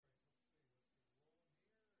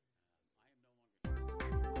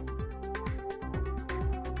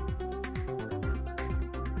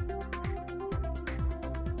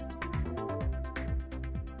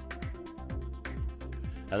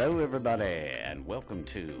Hello, everybody, and welcome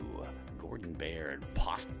to Gordon Baird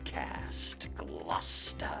Podcast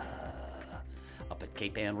Gloucester up at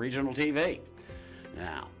Cape Ann Regional TV.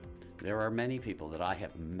 Now, there are many people that I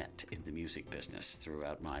have met in the music business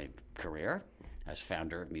throughout my career. As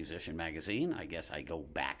founder of Musician Magazine, I guess I go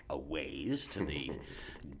back a ways to the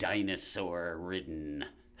dinosaur-ridden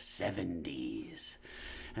 70s.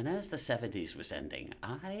 And as the 70s was ending,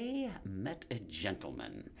 I met a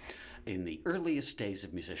gentleman in the earliest days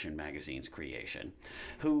of Musician Magazine's creation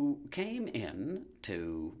who came in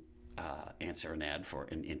to answer an ad for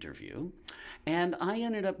an interview, and I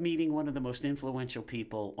ended up meeting one of the most influential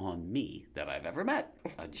people on me that I've ever met,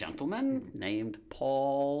 a gentleman named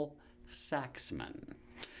Paul Saxman.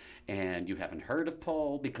 And you haven't heard of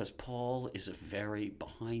Paul because Paul is a very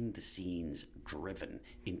behind-the-scenes, driven,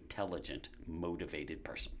 intelligent, motivated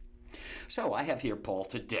person. So I have here Paul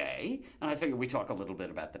today, and I figure we talk a little bit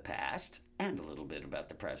about the past, and a little bit about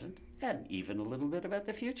the present, and even a little bit about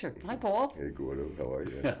the future. Hi, Paul. Hey, Gordo. How are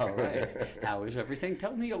you? All right. How is everything?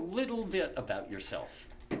 Tell me a little bit about yourself.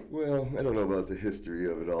 Well, I don't know about the history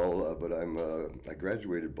of it all, but I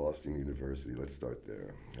graduated Boston University. Let's start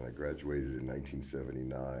there. And I graduated in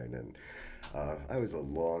 1979, and I was a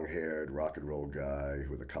long-haired rock and roll guy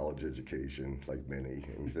with a college education, like many,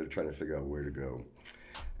 and they're trying to figure out where to go.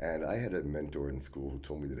 And I had a mentor in school who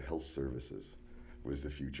told me that health services was the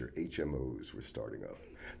future. HMOs were starting up.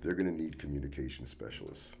 They're going to need communication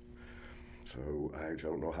specialists. So I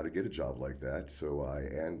don't know how to get a job like that, so I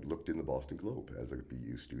looked in the Boston Globe as a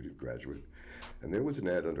BU student, graduate, and there was an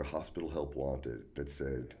ad under Hospital Help Wanted that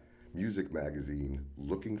said, Music Magazine,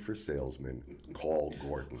 looking for salesman, call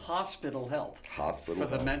Gordon. Hospital help. Hospital for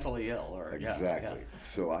help. the mentally ill. Or, exactly. Yeah.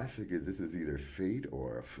 So I figured this is either fate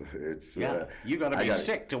or it's... you got to be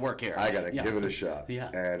sick to work here. I got to give it a shot.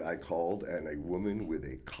 Yeah. And I called, and a woman with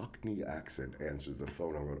a Cockney accent answers the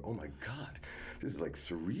phone. I'm going, oh my God, this is like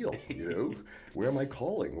surreal, you know? Where am I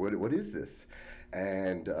calling? What is this?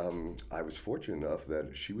 And I was fortunate enough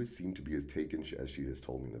that she seemed to be as taken, as she has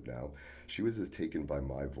told me now, she was as taken by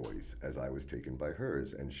my voice as I was taken by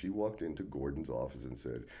hers. And she walked into Gordon's office and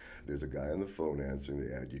said, there's a guy on the phone answering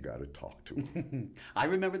the ad, you got to talk to him. I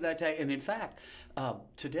remember that day. And in fact,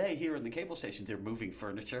 today here in the cable station, they're moving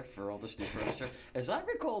furniture for all this new furniture. As I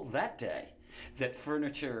recall that day, that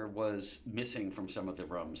furniture was missing from some of the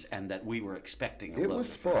rooms and that we were expecting a load of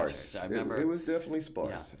furniture. It was sparse. I remember, it was definitely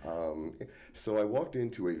sparse. Yeah. So I walked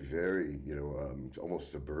into a very,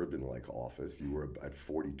 almost suburban-like office. You were at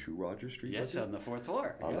 42 Rogers Street? Yes, on the fourth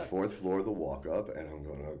floor. On the fourth floor of the walk-up, and I'm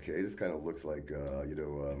going, okay, this kind of looks like,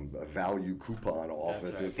 a value coupon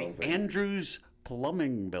office or something. Andrews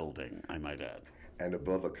Plumbing Building, I might add. And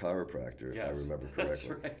above a chiropractor, if I remember correctly. That's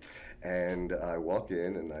right. And I walk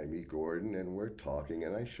in and I meet Gordon and we're talking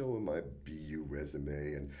and I show him my BU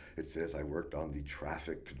resume and it says I worked on the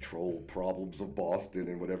traffic control problems of Boston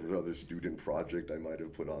and whatever other student project I might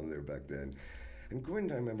have put on there back then. And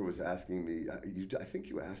Gordon, I remember, was asking me, I think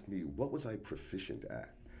you asked me, what was I proficient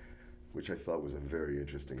at? Which I thought was a very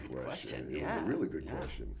interesting question. It was a really good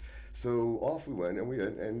question. So off we went,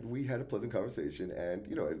 and we had a pleasant conversation. And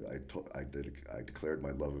I declared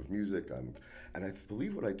my love of music. And I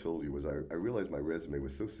believe what I told you was I realized my resume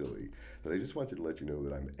was so silly that I just wanted to let you know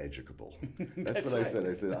that I'm educable. That's what I said.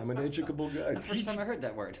 I said I'm an educable guy. The first time I heard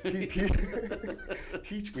that word.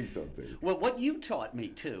 Teach me something. Well, what you taught me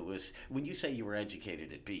too was when you say you were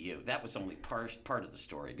educated at BU, that was only part of the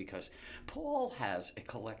story because Paul has a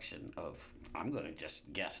collection of, I'm going to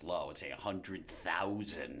just guess low and say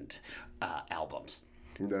 100,000 albums.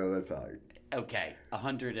 No, that's high. Okay,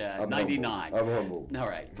 199. I'm humbled. All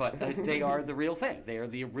right, but they are the real thing. They are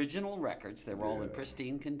the original records. They're all in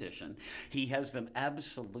pristine condition. He has them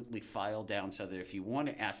absolutely filed down so that if you want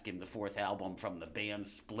to ask him the fourth album from the band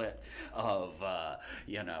split of, ELO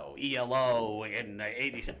in the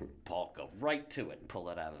 80s, Paul, go right to it and pull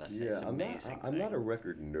it out. That's amazing. I'm not a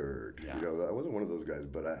record nerd. Yeah. I wasn't one of those guys,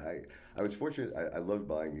 but I was fortunate. I loved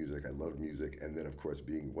buying music. I loved music. And then, of course,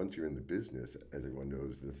 once you're in the business, as everyone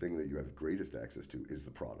knows, the thing that you have greatest access to is the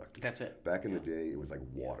product. That's it. Back in the day, it was like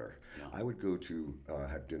water. Yeah. I would go to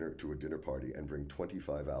have dinner to a dinner party and bring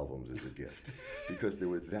 25 albums as a gift because there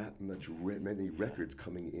was that many records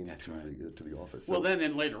coming into the office. Well,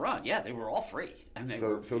 then later on, they were all free. And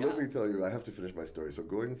so let me tell you, I have to finish my story. So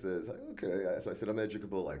Gordon says, okay. So I said, I'm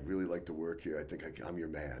educable. I'd really like to work here. I think I'm your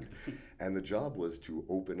man. And the job was to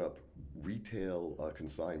open up retail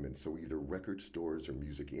consignment. So either record stores or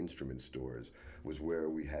music instrument stores was where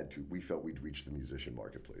we felt we'd reach the musician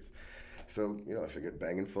marketplace. So, I figured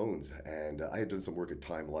banging phones. And I had done some work at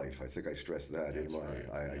Time Life. I think I stressed that in my,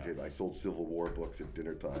 I did. I sold Civil War books at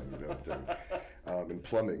dinner time, in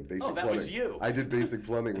plumbing, basic Oh, that plumbing. was you. I did basic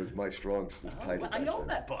plumbing, was my strong title. I own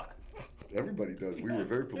that book. Everybody does. We were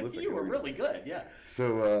very prolific. You were really good, yeah.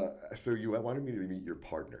 So you wanted me to meet your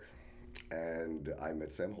partner. And I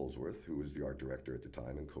met Sam Holsworth, who was the art director at the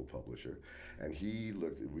time and co-publisher. And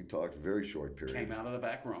we talked a very short period. Came out of the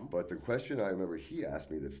back room. But the question I remember he asked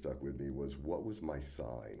me that stuck with me was, what was my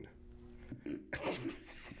sign?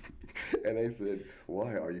 And I said,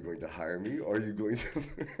 why? Are you going to hire me? Or are you going to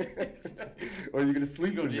or are you going to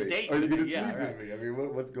sleep with me? Are you going to sleep with me? I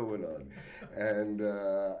mean, what's going on? And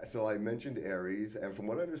so I mentioned Aries, and from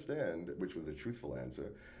what I understand, which was a truthful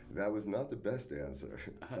answer, that was not the best answer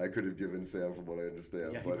I could have given Sam, from what I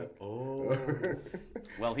understand.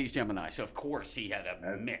 Well, he's Gemini, so of course he had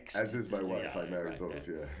a mix. As is my wife. I married both,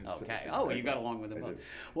 yeah. Okay. You got along with them both.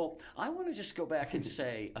 Well, I want to just go back and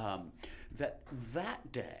say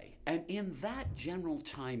that day, and in that general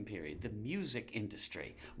time period, the music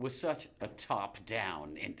industry was such a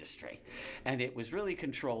top-down industry. And it was really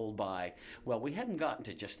controlled by, well, we hadn't gotten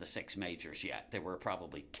to just the 6 majors yet. There were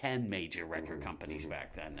probably 10 major record companies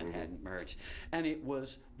back then that hadn't merged. And it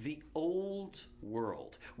was the old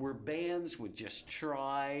world, where bands would just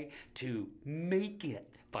try to make it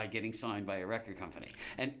by getting signed by a record company.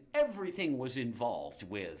 And everything was involved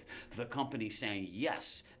with the company saying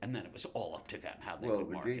yes, and then it was all up to them how they would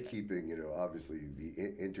market it. Well, the gatekeeping, obviously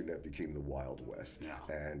the internet became the Wild West.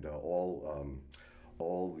 Yeah. And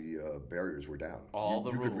all the barriers were down.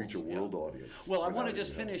 You could reach a world audience. Well, I want to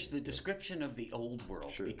just finish the description of the old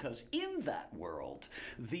world, Sure. because in that world,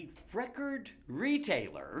 the record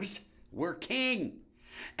retailers were king,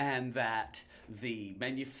 and that the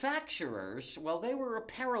manufacturers, well, they were a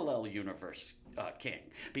parallel universe king,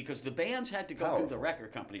 because the bands had to go through the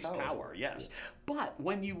record company's power, yes. Yeah. But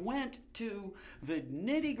when you went to the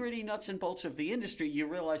nitty-gritty nuts and bolts of the industry, you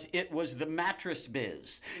realize it was the mattress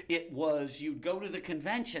biz. It was, you'd go to the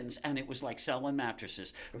conventions, and it was like selling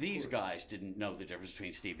mattresses. These guys didn't know the difference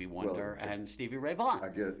between Stevie Wonder and Stevie Ray Vaughan. I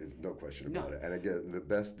guess, no question about it. And again, the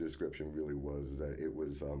best description really was that it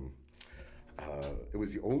was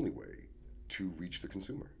the only way to reach the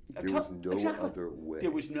consumer. There was no other way.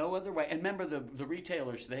 There was no other way. And remember, the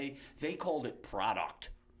retailers, they called it product.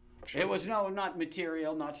 Sure. It was not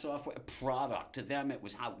material, not software, product. To them, it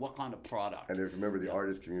was what kind of product. And if remember, the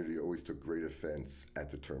artist community always took great offense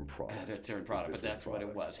at the term product. At the term product, but that's what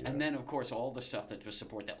it was. Yeah. And then, of course, all the stuff that was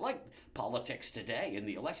support that, like politics today in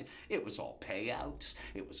the election, it was all payouts,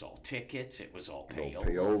 it was all tickets, it was all payola.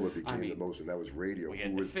 Payola became the most, and that was radio. We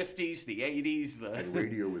had the 50s, the 80s. And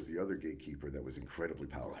radio was the other gatekeeper that was incredibly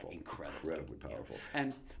powerful. Right, incredibly powerful. Yeah.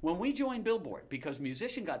 And when we joined Billboard, because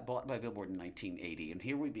Musician got bought by Billboard in 1980, and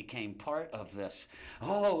here we became part of this, the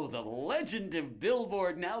legend of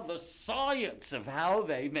Billboard, now the science of how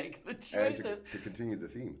they make the choices. And to continue the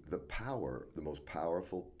theme, the most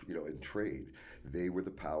powerful, in trade, they were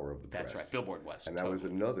the power of the press. That's right, Billboard was. And that was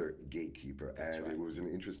another gatekeeper, That's right. It was an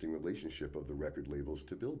interesting relationship of the record labels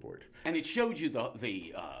to Billboard. And it showed you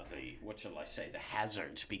the what shall I say, the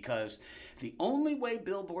hazards, because the only way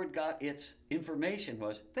Billboard got its information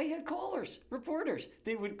was they had callers, reporters.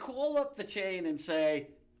 They would call up the chain and say,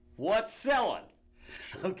 what's selling?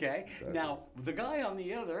 Sure. Okay. Exactly. Now, the guy on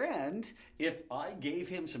the other end, if I gave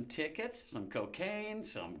him some tickets, some cocaine,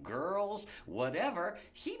 some girls, whatever,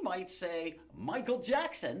 he might say Michael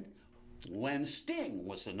Jackson when Sting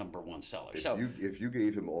was the #1 seller. If you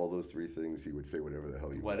gave him all those 3 things, he would say whatever the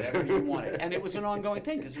hell you wanted. Whatever you wanted. And it was an ongoing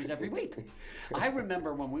thing, because it was every week. I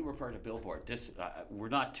remember when we were part of Billboard, we're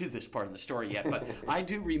not to this part of the story yet, but I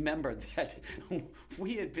do remember that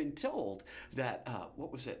we had been told that,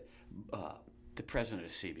 what was it? The president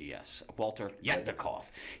of CBS, Walter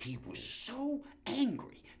Yetnikoff, he was so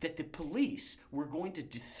angry that the police were going to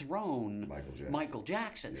dethrone Michael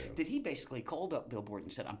Jackson that he basically called up Billboard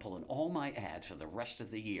and said, I'm pulling all my ads for the rest of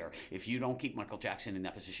the year if you don't keep Michael Jackson in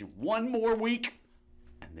that position one more week.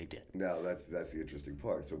 And they did. Now, that's the interesting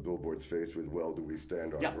part. So Billboard's faced with, do we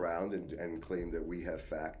stand our ground and claim that we have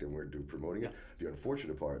fact and we're promoting it? The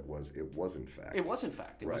unfortunate part was it wasn't fact. It wasn't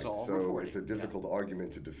fact. It was all so reporting. It's a difficult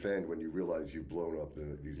argument to defend when you realize you've blown up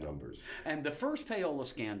these numbers. And the first payola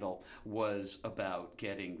scandal was about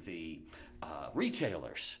getting the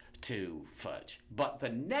retailers to fudge. But the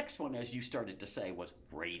next one, as you started to say, was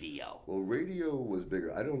radio. Well, radio was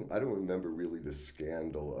bigger. I don't remember really the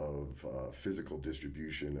scandal of physical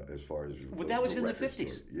distribution as far as that was in the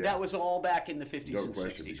 50s. Yeah. That was all back in the 50s and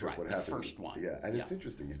 60s, what happened, the first one. Yeah, and it's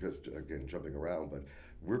interesting because, again, jumping around, but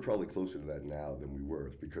We're probably closer to that now than we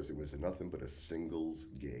were because it was nothing but a singles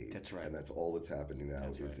game. That's right. And that's all that's happening now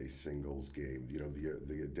is a singles game. You know,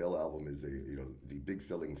 the Adele album is the big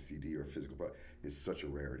selling CD or physical product is such a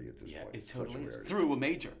rarity at this point. It totally is. Rarity. Through a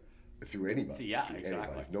major. Through anybody. Yeah, through exactly.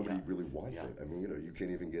 Anybody. Nobody Yeah. really wants Yeah. it. I mean, you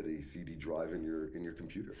can't even get a CD drive in your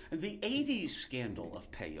computer. And the 80s scandal of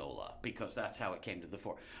payola, because that's how it came to the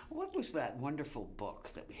fore. What was that wonderful book,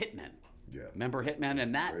 that Hitman? Yeah. Remember Hitman?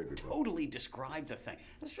 And that very good book. totally described the thing.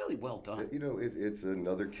 It's really well done. You know, it's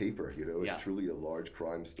another caper. You know, Yeah. it's truly a large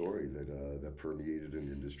crime story that permeated an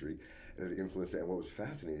industry, that influenced it. And what was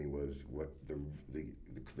fascinating was what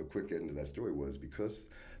the quick end of that story was, because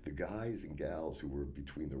the guys and gals who were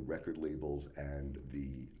between the record labels and the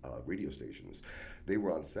radio stations, they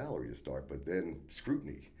were on salary to start, but then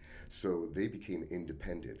scrutiny. So they became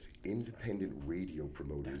independents. Independent radio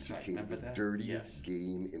promoters That's right. became Remember the that? dirtiest Yes.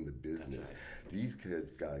 game in the business. right. These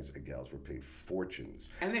guys and gals were paid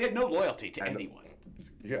fortunes. And they had no loyalty to And the- anyone.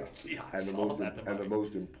 Yeah, Yeah, and it's the all most about the and the money.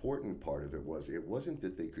 most important part of it wasn't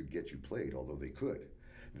that they could get you played, although they could.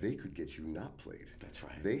 They could get you not played. That's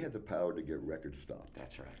right. They had the power to get records stopped.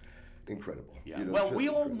 That's right. Incredible. Yeah. You know, Well, just we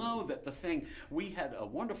all incredible. know that the thing, we had a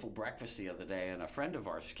wonderful breakfast the other day, and a friend of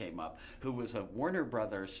ours came up who was a Warner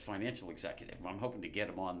Brothers financial executive. I'm hoping to get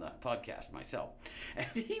him on the podcast myself. And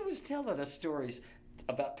he was telling us stories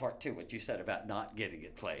about part two, what you said about not getting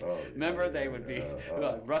it played. Oh, yeah, Remember, they yeah, would be,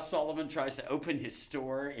 yeah. Russ Sullivan tries to open his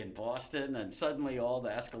store in Boston, and suddenly all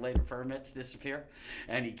the escalator permits disappear,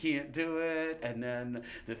 and he can't do it, and then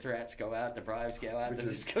the threats go out, the bribes go out, and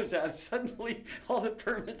this goes out, suddenly all the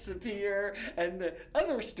permits appear, and the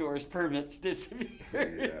other store's permits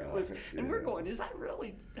disappear. And we're going, is that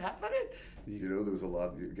really happening? You know, there was a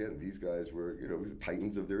lot. Again, these guys were,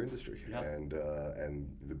 titans of their industry, Yeah. and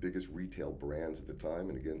the biggest retail brands at the time.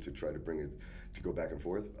 And again, to try to bring it to go back and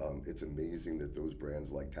forth, it's amazing that those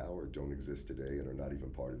brands like Tower don't exist today and are not even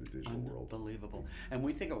part of the digital world. Unbelievable. And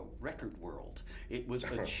we think of Record World. It was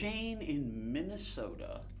a chain in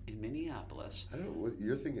Minnesota, in Minneapolis. I don't know what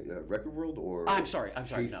you're thinking. Record World or I'm sorry.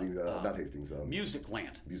 Hastings, no. not Hastings. Music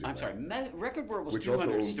Land. Music I'm sorry. Land. Record World was Which 200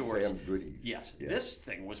 also owns stores. Sam Goody's. Yes. Yeah. This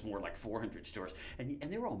thing was more like 400 stores. And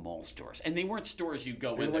they were all mall stores. And they weren't stores you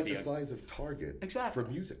go They were into. like the size of Target Exactly. for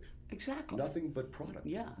music. Exactly. Nothing but product.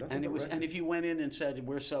 Yeah. Nothing And it but was, record. and if you went in and said,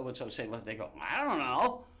 we're so and so, say, they go, I don't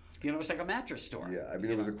know. You know, it's like a mattress store. Yeah, I mean,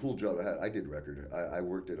 it was a cool job. I did record. I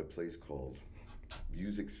worked at a place called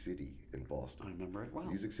Music City in Boston. I remember it well.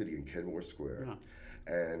 Music City in Kenmore Square.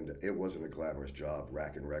 Yeah. And it wasn't a glamorous job,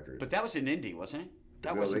 racking records. But that was in Indy, wasn't it?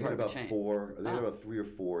 That No, wasn't they had part about of the chain. four. They had about 3 or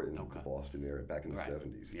 4 in the Boston area back in the Right.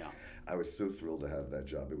 70s. Yeah. I was so thrilled to have that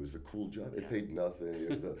job. It was a cool job. It Yeah. paid nothing. It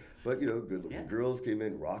was but good-looking Yeah. girls came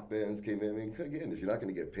in, rock bands came in. I mean, again, if you're not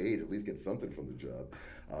going to get paid, at least get something from the job.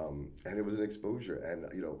 And it was an exposure. And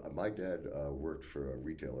my dad worked for a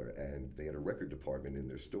retailer, and they had a record department in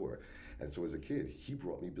their store. And so as a kid, he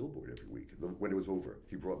brought me Billboard every week. When it was over,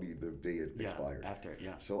 he brought me the day it expired. After,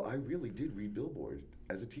 yeah. So I really did read Billboard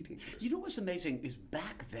as a teenager. You know what's amazing is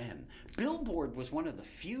back then, Billboard was one of the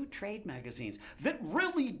few trade magazines that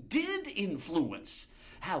really did influence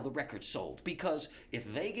how the record sold. Because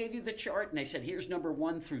if they gave you the chart and they said, here's number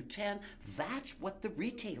 1 through 10, that's what the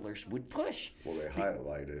retailers would push. Well, they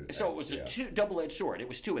highlighted. So it was a double-edged sword. It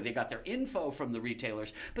was two. They got their info from the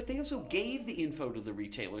retailers, but they also gave the info to the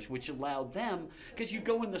retailers, which allowed them, because you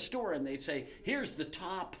go in the store and they'd say, here's the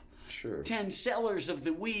top Sure. 10 sellers of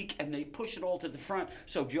the week, and they push it all to the front.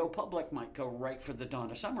 So Joe Public might go right for the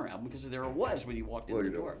Donna Summer album, because there it was when you walked in the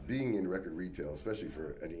door. Being in record retail, especially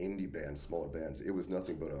for an indie band, smaller bands, it was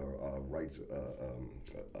nothing but a rights,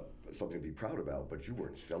 something to be proud about, but you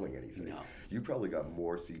weren't selling anything. No. You probably got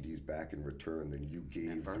more CDs back in return than you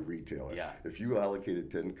gave the retailer. Yeah. If you allocated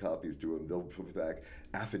 10 copies to them, they'll put back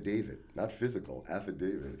affidavit, not physical,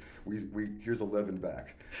 affidavit. Here's 11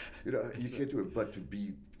 back. You can't do it, but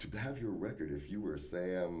to have your record, if you were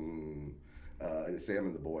Sam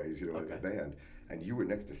and the Boys, a band, and you were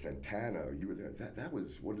next to Santana, you were there. That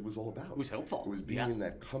was what it was all about. It was helpful. It was being in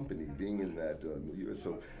that company, being in that milieu.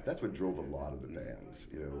 So that's what drove a lot of the bands,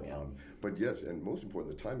 But yes, and most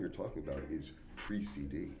important, the time you're talking about is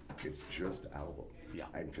pre-CD. It's just album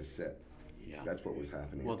and cassette. Yeah. That's what was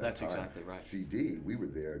happening Well, at that that's time. exactly right. CD, we were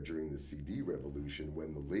there during the CD revolution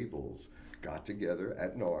when the labels got together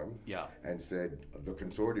at NARM and said, the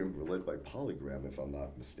consortium were led by Polygram, if I'm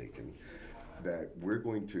not mistaken, that we're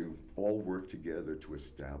going to all work together to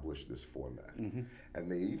establish this format. Mm-hmm.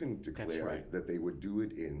 And they even declared that they would do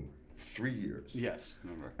it in 3 years. Yes,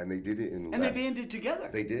 remember. And they did it in And less. they banded together.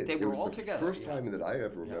 They did. They It were was all the together. first time that I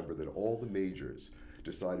ever remember that all the majors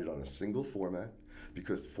decided on a single format.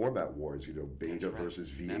 because format wars, Beta right.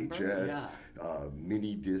 versus Remember? VHS, Yeah.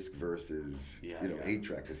 mini disc versus, Yeah,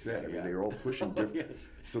 8-track cassette. I mean, yeah. they're all pushing different. Yes.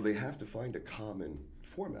 So they have to find a common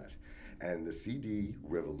format. And the CD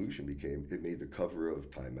revolution it made the cover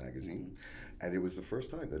of Time magazine. And it was the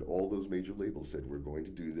first time that all those major labels said, we're going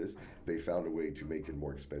to do this. They found a way to make it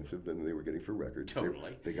more expensive than they were getting for records.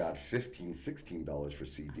 Totally. They got $15, $16 for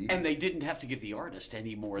CDs. And they didn't have to give the artist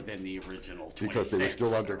any more than the original 20 Because they were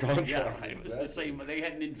still under contract. Yeah, right. It was the same. They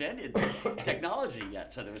hadn't invented technology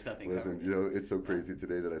yet, so there was nothing Listen, covered. it's so crazy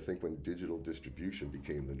today that I think when digital distribution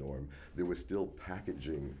became the norm, there was still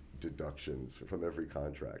packaging deductions from every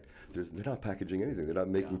contract. They're not packaging anything. They're not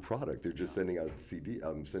making product. They're just sending out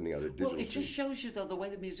sending out a digital. Well, it just shows you, though, the way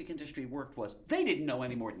the music industry worked was they didn't know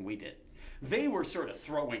any more than we did. They were sort of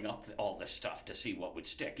throwing up all this stuff to see what would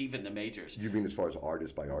stick, even the majors. You mean as far as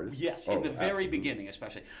artist by artist? Yes, Oh, in the very absolutely. beginning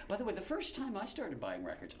especially. By the way, the first time I started buying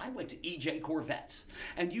records, I went to E.J. Corvettes,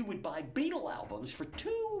 and you would buy Beatle albums for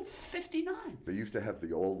 $2.59. They used to have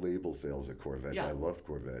the old label sales at Corvettes. Yeah. I loved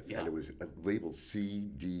Corvettes. Yeah. And it was labeled C,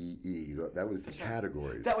 D, E. That was the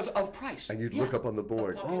categories. That was of price. And you'd look up on the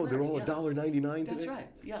board, Of they're all popularity, $1.99 today? That's right,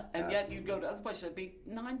 yeah. And yet you'd go to other places, it'd be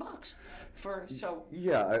 $9 for, so.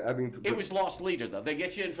 Yeah, I mean... It was lost leader, though. They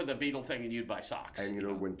get you in for the Beatle thing and you'd buy socks.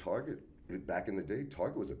 And when Target, back in the day,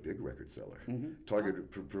 Target was a big record seller.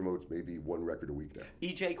 Target promotes maybe one record a week now.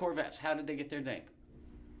 E.J. Corvettes, how did they get their name?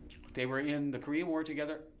 They were in the Korean War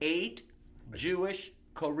together. 8 Jewish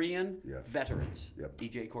Korean veterans. Yep.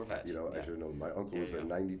 E.J. Corvettes. I should have known. My uncle was a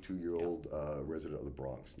 92-year-old resident of the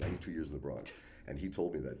Bronx, 92 years in the Bronx. And he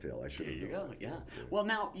told me that tale. I should have known. There you go, that. yeah. Well,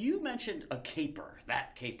 now, you mentioned a caper,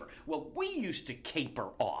 that caper. Well, we used to caper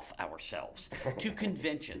off ourselves to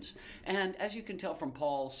conventions. And as you can tell from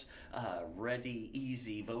Paul's ready,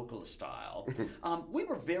 easy vocalist style, we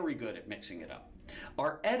were very good at mixing it up.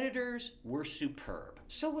 Our editors were superb.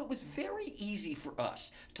 So it was very easy for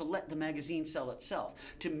us to let the magazine sell itself,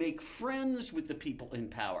 to make friends with the people in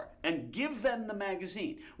power and give them the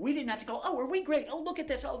magazine. We didn't have to go, oh, are we great? Oh, look at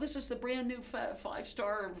this. Oh, this is the brand new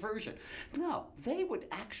 5-star version. No, they would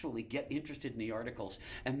actually get interested in the articles.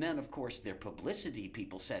 And then, of course, their publicity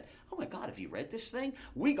people said, oh my God, have you read this thing?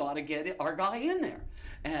 We got to get our guy in there.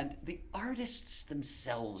 And the artists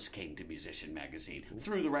themselves came to Musician Magazine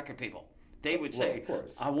through the record people. They would say, of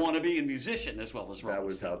course. I want to be a musician as well as Rolling That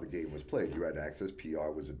was Stone. how the game was played. You had access. PR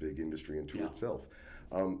was a big industry unto Yeah. itself.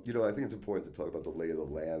 I think it's important to talk about the lay of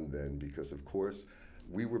the land then, because of course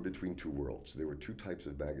we were between two worlds. There were two types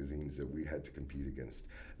of magazines that we had to compete against.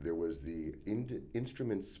 There was the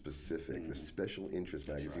instrument specific, the special interest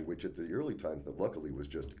magazine, which at the early times, luckily, was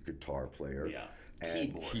just guitar player. Yeah.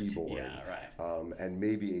 And keyboard. Yeah, right. And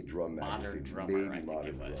maybe a drum Modern magazine. drummer, maybe I think modern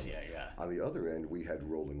it was. drummer. Yeah. On the other end, we had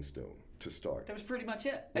Rolling Stone to start. That was pretty much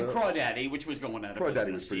it. And Well, Crawdaddy, which was going out of business.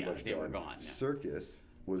 Crawdaddy was pretty much they done. were gone. Yeah. Circus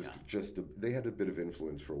was just they had a bit of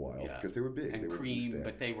influence for a while because they were big. And they were Cream, newsstand.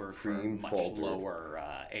 but they were Cream for much faltered. lower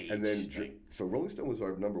age. And then so Rolling Stone was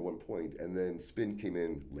our number one point, and then Spin came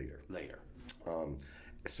in later.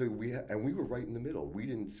 So we were right in the middle. We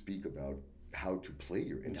didn't speak about how to play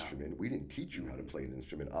your instrument. We didn't teach you how to play an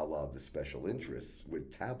instrument a la the special interests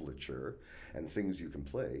with tablature and things you can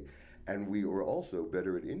play. And we were also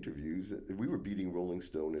better at interviews. We were beating Rolling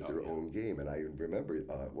Stone at their own game. And I remember,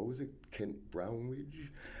 what was it, Kent Brownridge?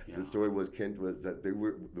 Yeah. The story was that the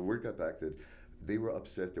word got back that they were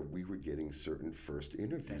upset that we were getting certain first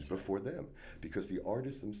interviews before them because the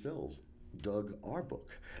artists themselves dug our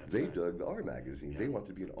book. They dug our magazine. They wanted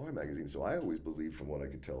to be in our magazine. So I always believed, from what I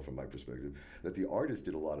could tell from my perspective, that the artists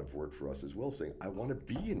did a lot of work for us as well, saying, I want to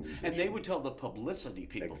be in musician. And they would tell the publicity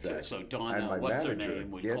people too. So Donna, and my what's her manager,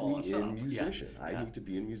 name, would get call me us in up. musician. Yeah. I need to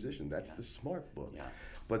be in musician. That's the smart book. Yeah.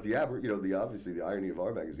 But obviously the irony of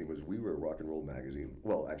our magazine was we were a rock and roll magazine.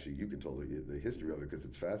 Well, actually, you can tell the history of it because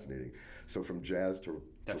it's fascinating. So from jazz to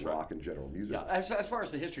rock and general music. Yeah, as far as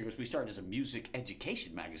the history goes, we started as a music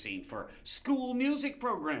education magazine for school music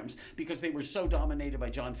programs because they were so dominated by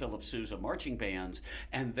John Philip Sousa marching bands,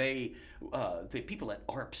 and the people at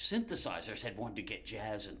ARP synthesizers had wanted to get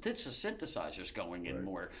jazz and synthesizers going in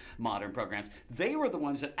more modern programs. They were the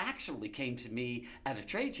ones that actually came to me at a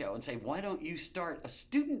trade show and say, why don't you start a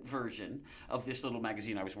student version of this little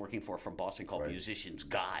magazine I was working for from Boston called Musician's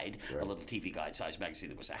Guide, a little TV guide-sized magazine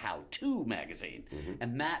that was a how-to magazine.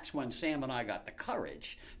 And that's when Sam and I got the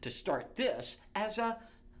courage to start this as a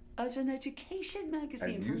as an education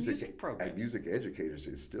magazine And for music programs. and music educators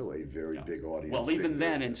is still a very big audience. Well, big even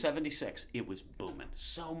then business. in '76, it was booming.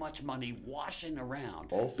 So much money washing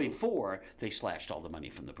around Also- before they slashed all the money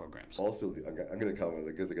from the programs. Also, I'm going to comment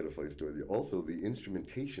because I got a funny story. Also, the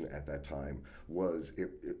instrumentation at that time was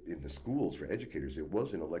in the schools for educators. It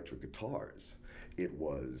wasn't electric guitars. It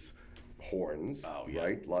was horns, Oh, yeah.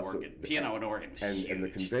 right? Organ. Piano and organ was and the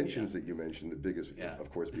huge, conventions that you mentioned, the biggest, Yeah.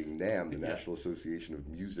 of course, being NAMM, the Yeah. National Association of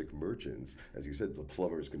Music Merchants, as you said, the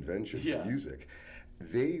Plumbers Convention Yeah. for music.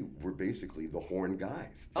 They were basically the horn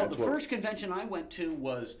guys. Oh, That's the what- first convention I went to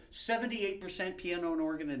was 78% piano and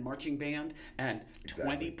organ and marching band, and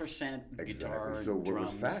 20% guitar Exactly. and So what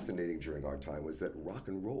drums. was fascinating during our time was that rock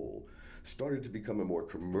and roll started to become a more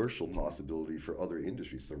commercial possibility for other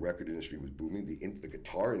industries. The record industry was booming. The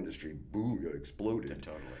guitar industry exploded.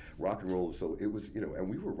 Totally. Rock and roll. So it was, and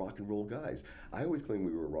we were rock and roll guys. I always claim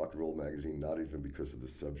we were a rock and roll magazine, not even because of the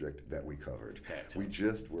subject that we covered. That's We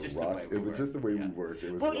just were just the rock. way we It was were. just the way Yeah. we worked.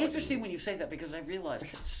 It was Well, rock and interesting roll. when you say that because I realized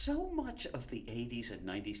so much of the 80s and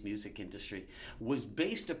 90s music industry was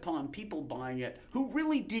based upon people buying it who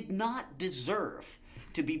really did not deserve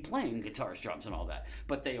to be playing guitars, drums, and all that.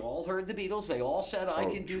 But they all heard the Beatles. They all said, I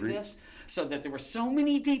Oh, can do Dream- this. So that there were so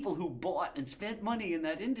many people who bought and spent money in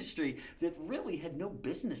that industry that really had no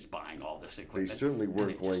business buying all this They equipment. certainly And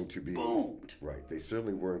weren't it going just to be boomed. right. They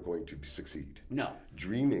certainly weren't going to succeed. No.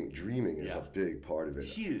 Dreaming is Yeah. a big part of it.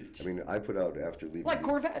 It's huge. I mean, I put out after leaving. Like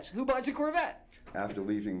Corvettes. Who buys a Corvette? After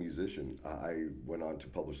leaving Musician, I went on to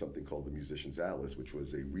publish something called the Musician's Atlas, which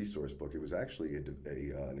was a resource book. It was actually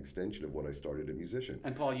an extension of what I started at Musician.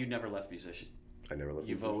 And Paul, you never left musician. I never left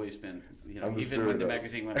You've Musician. always been, I'm the even spirit when the of-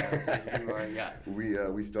 magazine went out, you are, yeah.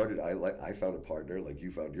 We started. I found a partner, like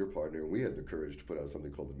you found your partner, and we had the courage to put out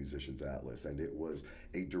something called the Musician's Atlas, and it was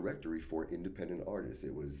a directory for independent artists.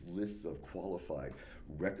 It was lists of qualified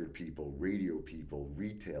record people, radio people,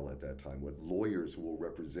 retail at that time, with lawyers who will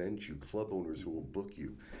represent you, club owners who will book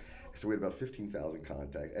you. So we had about 15,000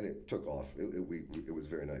 contacts, and it took off. It was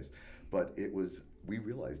very nice, but we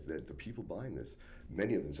realized that the people buying this,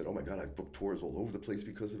 many of them said, "Oh my God, I've booked tours all over the place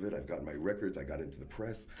because of it. I've gotten my records. I got into the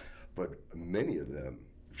press," but many of them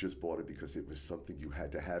just bought it because it was something you had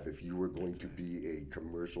to have if you were going to be a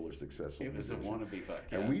commercial or successful It was a musician. wannabe book.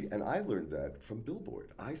 And I learned that from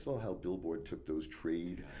Billboard. I saw how Billboard took those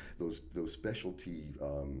those specialty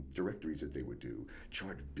directories that they would do,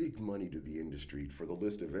 charged big money to the industry for the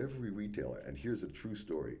list of every retailer. And here's a true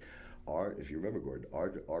story. If you remember, Gordon,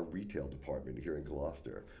 our retail department here in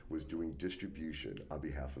Gloucester was doing distribution on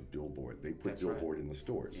behalf of Billboard. They put That's right. Billboard in the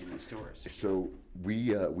stores. In the stores. So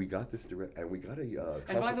we got this direct, and we got a.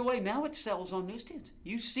 And by the way, now it sells on newsstands.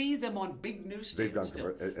 You see them on big newsstands They've gone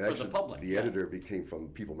still, for actually, the public. The yeah. editor became from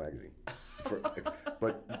People Magazine.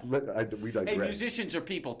 But we digress. Hey, musicians are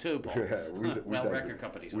people too, Paul. Yeah, we well, dig- record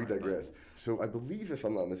companies We aren't, but- digress. So I believe, if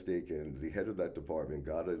I'm not mistaken, the head of that department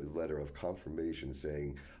got a letter of confirmation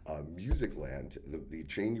saying Musicland, the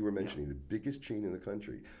chain you were mentioning, the biggest chain in the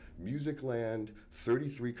country, Musicland,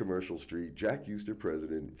 33 Commercial Street, Jack Euster,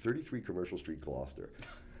 president, 33 Commercial Street, Gloucester.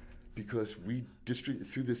 Because we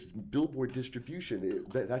through this Billboard distribution,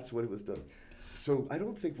 that's what it was done. So I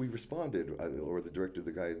don't think we responded, or the director,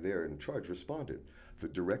 the guy there in charge, responded. The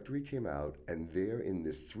directory came out, and there in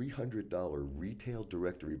this $300 retail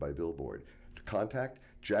directory by Billboard, contact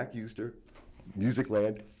Jack Euster,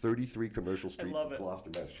 Musicland, 33 Commercial Street, love it. Gloucester,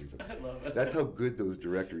 Massachusetts. I love it. That's how good those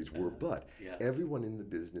directories were. But Yeah. everyone in the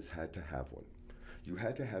business had to have one. You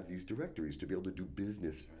had to have these directories to be able to do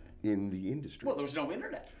business in the industry. Well, there was no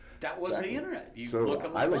internet. That was Exactly. the internet. You So look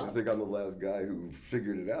 'em I like to up. think I'm the last guy who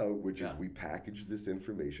figured it out, which Yeah. is we packaged this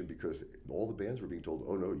information because all the bands were being told,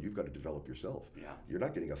 "Oh no, you've got to develop yourself. Yeah. You're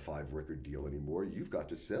not getting a 5-record deal anymore. You've got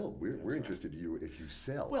to sell. We're interested in you if you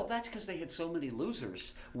sell." Well, that's because they had so many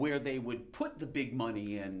losers where they would put the big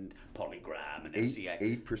money in Polygram and MCA.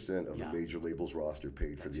 8% of Yeah. a major label's roster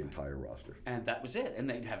paid for the entire roster. And that was it. And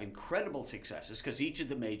they'd have incredible successes because each of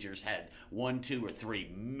the majors had 1, 2, or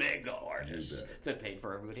 3 mega artists bet. that paid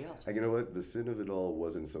for everybody else. And you know what? The sin of it all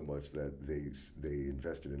wasn't so much that they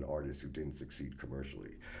invested in artists who didn't succeed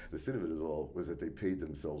commercially. The sin of it all was that they paid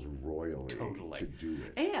themselves royally Totally. to do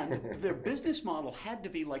it. And their business model had to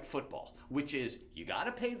be like football, which is you got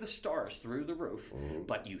to pay the stars through the roof,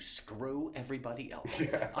 but you screw everybody else.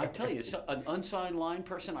 I tell you, an unsigned line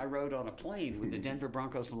person I rode on a plane with the Denver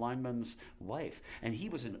Broncos lineman's wife, and he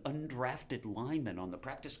was an undrafted lineman on the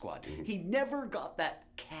practice squad. He never got that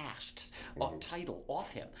cast title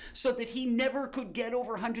off him so that he never could get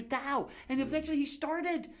over 100 thou. And eventually he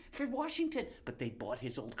started for Washington, but they bought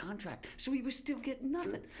his old contract, so he was still getting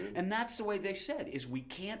nothing. And that's the way they said, is we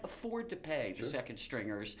can't afford to pay the second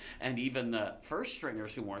stringers and even the first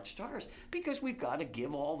stringers who weren't stars, because we've got to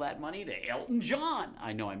give all that money to Elton John.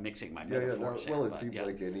 I know I'm mixing my metaphors Well, here, it seems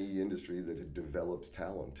like any industry that develops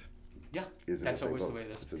talent. Yeah, that's always the way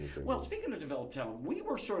it is. Well, speaking of developed talent, we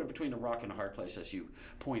were sort of between a rock and a hard place, as you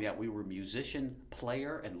point out. We were musician,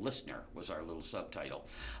 player, and listener was our little subtitle.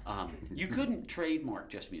 You couldn't trademark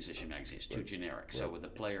just musician magazines, too generic. So the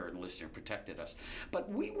player and listener protected us. But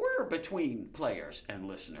we were between players and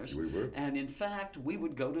listeners. We were. And in fact, we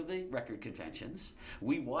would go to the record conventions.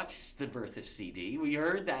 We watched the birth of CD. We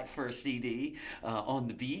heard that first CD on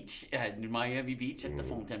the beach, at Miami Beach at the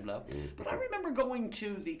Fontainebleau. But I remember going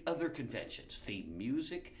to the other conventions, the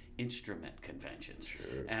music instrument conventions.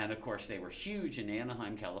 Sure. And of course, they were huge in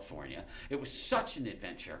Anaheim, California. It was such an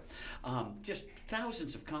adventure. Just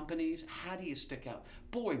thousands of companies. How do you stick out?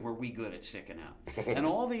 Boy, were we good at sticking out. And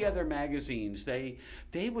all the other magazines, they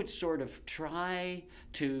would sort of try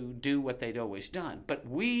to do what they'd always done. But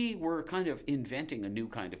we were kind of inventing a new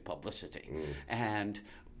kind of publicity. And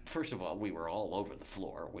first of all, we were all over the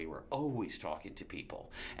floor. We were always talking to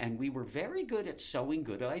people. And we were very good at sowing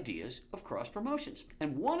good ideas of cross promotions.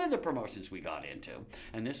 And one of the promotions we got into,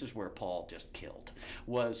 and this is where Paul just killed,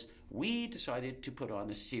 was we decided to put on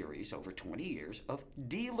a series over 20 years of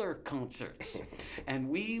dealer concerts. And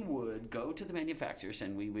we would go to the manufacturers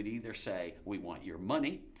and we would either say, we want your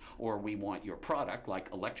money, or we want your product, like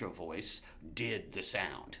Electro Voice did the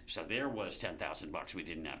sound. So there was $10,000 we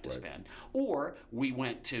didn't have to spend. Or we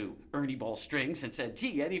went to Ernie Ball Strings and said,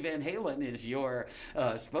 gee, Eddie Van Halen is your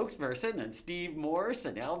spokesperson, and Steve Morse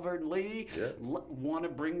and Albert Lee want to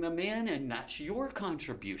bring them in, and that's your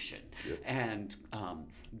contribution. And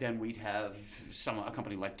then we'd have a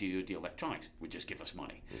company like DoD Electronics would just give us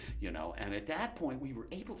money, you know. And at that point, we were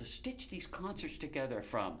able to stitch these concerts together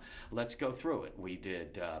from, let's go through it. We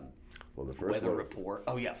did the first Weather Report.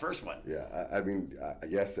 Oh yeah, first one. Yeah, I mean,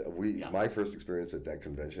 yes, my first experience at that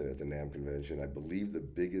convention, at the NAMM convention, I believe the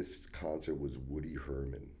biggest concert was Woody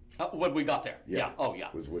Herman. When we got there, oh yeah,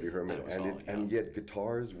 was Woody Herman, and yet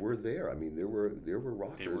guitars were there. I mean, there were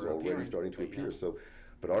rockers already starting to appear. So,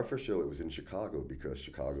 but our first show, it was in Chicago, because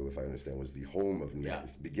Chicago, if I understand, was the home of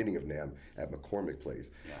NAMM, beginning of NAMM at McCormick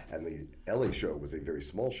Place, and the LA show was a very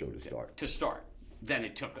small show to start. Then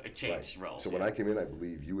it changed roles. So when I came in, I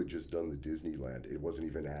believe you had just done the Disneyland. It wasn't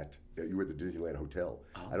even you were at the Disneyland Hotel.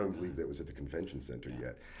 I don't believe that was at the convention center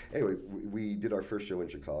yet. Anyway, we did our first show in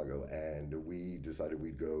Chicago, and we decided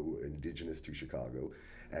we'd go indigenous to Chicago,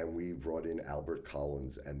 and we brought in Albert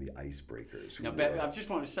Collins and the Icebreakers. Now, I just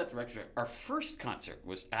want to set the record straight. Our first concert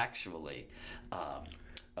was actually...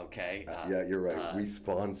 yeah, you're right. We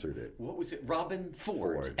sponsored it. What was it? Robin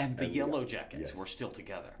Ford and the Yellow Jackets were still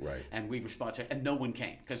together. Right. And we were sponsored, and no one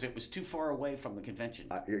came because it was too far away from the convention.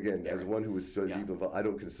 As one who was so deep involved, I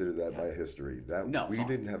don't consider that my history. We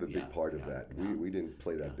didn't have a big part of that. We didn't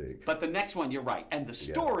play that big. But the next one, you're right. And the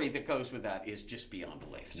story that goes with that is just beyond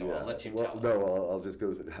belief. So I'll let you tell it. No, I'll just go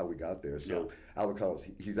with how we got there. So Albert Collins,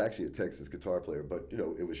 he's actually a Texas guitar player, but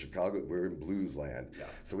it was Chicago. We're in blues land. Yeah.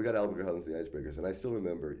 So we got Albert Collins, the Icebreakers, and I still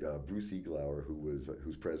remember Bruce Eaglauer, who's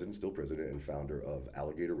still president and founder of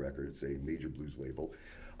Alligator Records, a major blues label,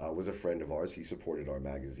 was a friend of ours. He supported our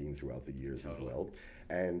magazine throughout the years as well.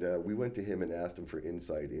 And we went to him and asked him for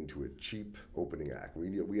insight into a cheap opening act.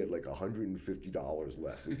 We had like $150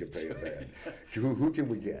 left we could pay a band. Who can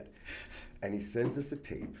we get? And he sends us a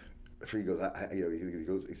tape. He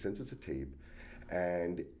goes, he sends us a tape,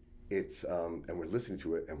 and it's and we're listening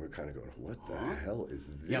to it, and we're kind of going, "What the hell is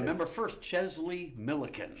this?" Yeah, I remember first Chesley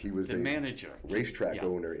Milliken, he was the manager, racetrack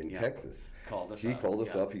owner in Texas. He called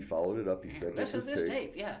us up. He followed it up. He sent us this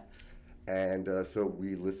tape. Yeah. And so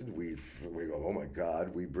we listened. We go, "Oh my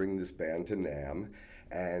God!" We bring this band to NAMM,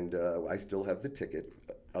 and I still have the ticket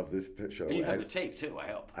of this show. And you have the tape too, I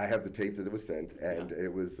hope. I have the tape that was sent, and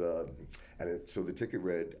it was, so the ticket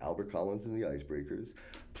read Albert Collins and the Icebreakers,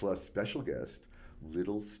 plus special guest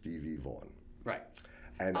Little Stevie Vaughan. Right.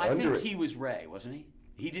 And I think he was Ray, wasn't he?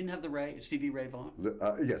 He didn't have the Stevie Ray Vaughan?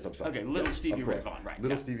 Yes, I'm sorry. Okay, Little Stevie Ray Vaughan, right.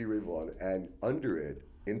 Little Stevie Ray Vaughan, and under it,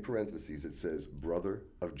 in parentheses, it says brother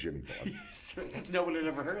of Jimmy Vaughan. Yes, because no one had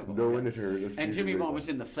ever heard of him. No one had heard of Stevie And Jimmy Ray Vaughan was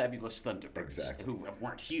in the Fabulous Thunderbirds, exactly, who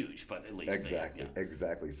weren't huge, but at least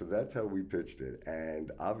Exactly. So that's how we pitched it,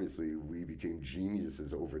 and obviously we became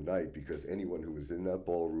geniuses overnight, because anyone who was in that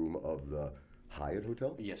ballroom of the Hyatt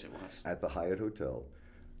Hotel, yes, it was, at the Hyatt Hotel,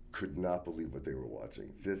 could not believe what they were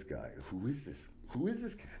watching. This guy, who is this? Who is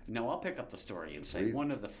this cat? Now, I'll pick up the story and say Please.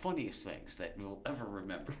 one of the funniest things that you'll ever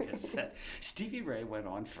remember is that Stevie Ray went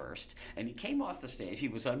on first, and he came off the stage. He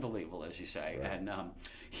was unbelievable, as you say, Right. and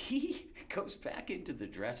he goes back into the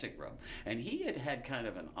dressing room, and he had kind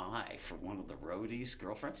of an eye for one of the roadies'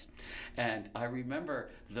 girlfriends, and I remember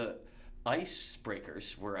the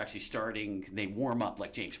icebreakers were actually starting. They warm up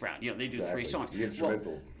like James Brown. You know, they do Exactly. 3 songs. The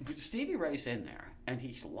instrumental. Well, Stevie Ray's in there, and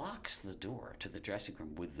he locks the door to the dressing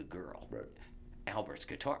room with the girl. Right. Albert's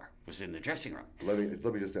guitar was in the dressing room. Let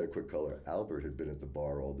me just add a quick color. Albert had been at the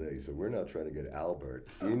bar all day, so we're now trying to get Albert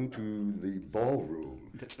into the ballroom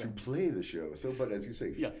to play the show. So, but as you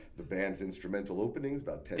say, Yeah. the band's instrumental openings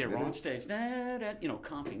about 10 They're minutes. on stage,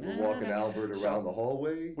 comping. We're walking Albert around the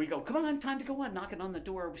hallway. We go, come on, time to go on, knocking on the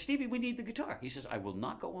door. Stevie, we need the guitar. He says, I will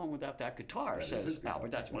not go on without that guitar, That is his says guitar.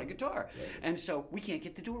 Albert. That's my guitar. Right. And so we can't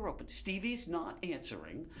get the door open. Stevie's not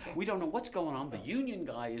answering. We don't know what's going on. The union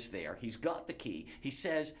guy is there. He's got the key. He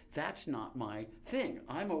says, that's not my thing.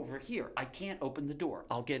 I'm over here. I can't open the door.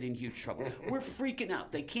 I'll get in huge trouble. We're freaking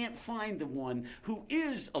out. They can't find the one who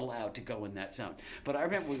is allowed to go in that zone. But I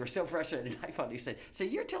remember we were so frustrated. I finally said, so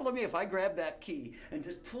you're telling me if I grabbed that key and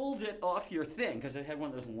just pulled it off your thing, because it had one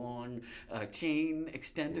of those long chain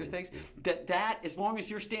extender things, that as long as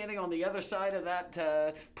you're standing on the other side of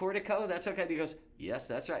that portico, that's okay? And he goes, yes,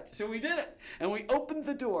 that's right. So we did it. And we opened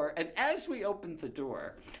the door. And as we opened the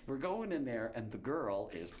door, we're going in there, and the girl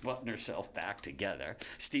is buttoning herself back together.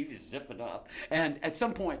 Stevie's zipping up. And at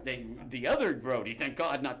some point, the other roadie, thank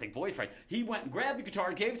God, not the boyfriend, he went and grabbed the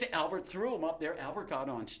guitar, gave it to Albert, threw him up there. Albert got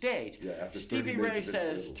on stage. Yeah, after 30 Stevie minutes Ray of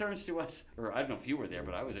says, fiddle. turns to us, or I don't know if you were there,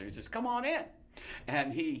 but I was there. He says, come on in.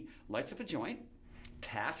 And he lights up a joint,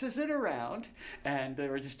 passes it around, and there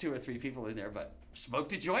were just 2 or 3 people in there, but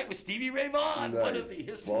smoked a joint with Stevie Ray Vaughan. Nice. One of the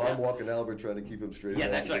history. While I'm walking Albert trying to keep him straight. Yeah,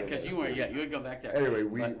 ahead. that's right, because you would go back there. Anyway,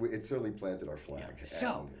 But- it certainly planted our flag.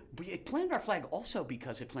 so And it planted our flag also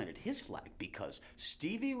because it planted his flag, because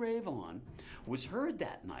Stevie Ray Vaughan was heard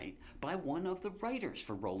that night by one of the writers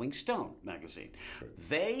for Rolling Stone magazine.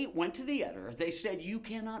 They went to the editor. They said, you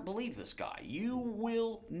cannot believe this guy. You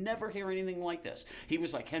will never hear anything like this. He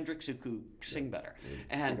was like Hendrix who could sing better.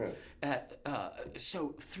 And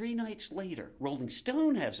so 3 nights later, Rolling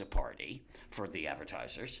Stone has a party for the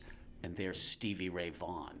advertisers, and there's Stevie Ray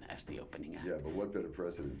Vaughan as the opening act. yeah, but what better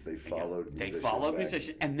precedent? They followed They musician followed back.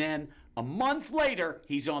 musician, and then a month later,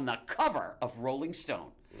 he's on the cover of Rolling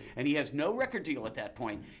Stone. And he has no record deal at that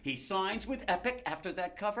point. He signs with Epic after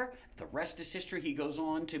that cover. The rest is history. He goes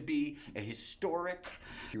on to be a historic.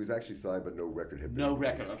 He was actually signed, but no record had been No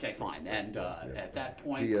released. record. Okay, fine. And at that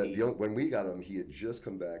point, When we got him, he had just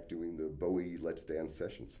come back doing the Bowie Let's Dance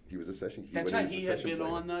sessions. He was a session. that's when right. was a He had session been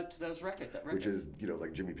player, on those record. That record. which is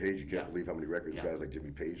like Jimmy Page. You can't Yeah. believe how many records Yeah. guys like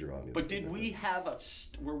Jimmy Page are on. But did we have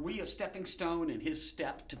were we a stepping stone in his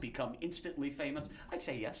step to become instantly famous? I'd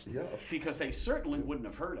say yes. Yeah. Because they certainly wouldn't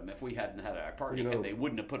have heard him if we hadn't had our party, and they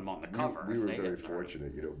wouldn't have put him on the cover. We if were they very hadn't heard him.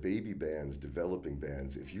 fortunate. Baby bands, developing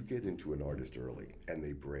bands, if you get into an artist early and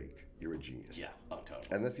they break, you're a genius. Yeah, oh, totally.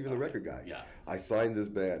 And that's even the record guy. Yeah. I signed this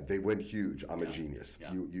band. They went huge. I'm a genius.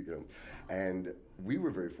 Yeah. You know. And we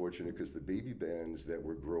were very fortunate because the baby bands that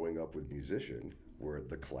were growing up with musician were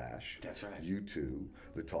The Clash. That's right. U2,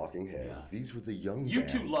 The Talking Heads. Yeah. These were the young You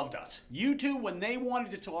bands. two loved us. You two, when they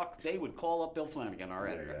wanted to talk, they would call up Bill Flanagan, our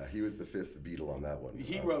editor. Yeah, he was the 5th Beatle on that one.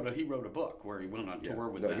 He wrote a book where he went on tour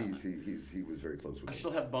with them. He was very close with I them.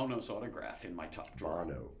 still have Bono's autograph in my top drawer.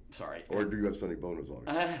 Bono. Sorry. Or do you have Sonny Bono's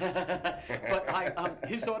autograph? But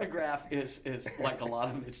his autograph is like a lot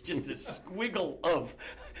of it's just a squiggle of,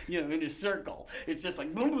 in a circle. It's just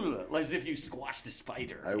like, blah, blah, blah, as if you squashed a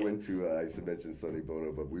spider. I went to, I used to mention Sonny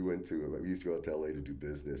Bono, but we used to go out to LA to do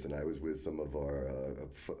business, and I was with some of our,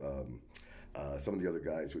 some of the other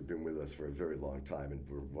guys who had been with us for a very long time, and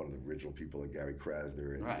were one of the original people, and Gary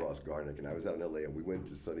Krasner and Right. Ross Garnick, and I was out in LA, and we went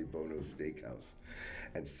to Sonny Bono's steakhouse,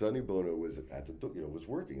 and Sonny Bono was at the, was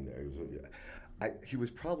working there. He was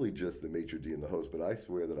probably just the maitre d' and the host, but I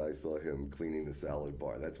swear that I saw him cleaning the salad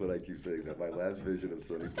bar. That's what I keep saying, that my last vision of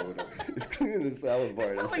Sonny Bono is cleaning the salad bar.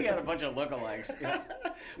 Probably had a bunch of lookalikes. Yeah.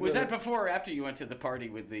 Was that before or after you went to the party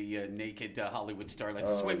with the naked Hollywood starlets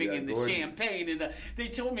swimming yeah, in the Gordon. champagne? And they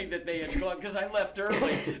told me that they had gone, because I left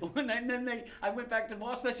early. And then I went back to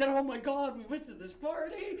Boston. I said, oh my God, we went to this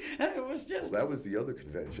party. And it was just... Well, that was the other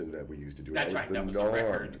convention that we used to do. That's that right. was That was the the NARM,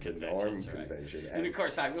 record the convention. NARM convention. And of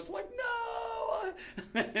course, I was like, no.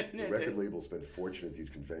 The record labels spent fortune at these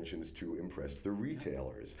conventions to impress the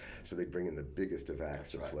retailers. So they'd bring in the biggest of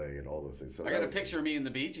acts That's right. to play and all those things. So I got a picture of me and the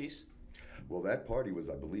Bee Gees. Well, that party was,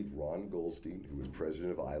 I believe, Ron Goldstein, who was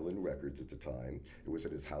president of Island Records at the time. It was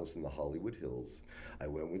at his house in the Hollywood Hills. I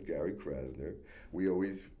went with Gary Krasner. We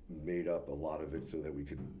always made up a lot of it so that we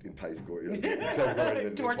could entice Gordon, tell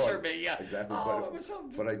Gordon torture me, yeah. Exactly. Oh, it was so...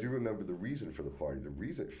 But I do remember the reason for the party. The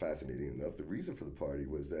reason, fascinating enough, the reason for the party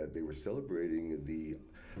was that they were celebrating the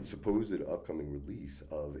supposed upcoming release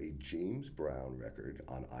of a James Brown record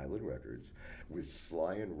on Island Records with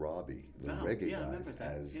Sly and Robbie, the reggae guys,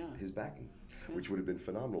 as his backing, which would have been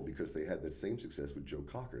phenomenal because they had that same success with Joe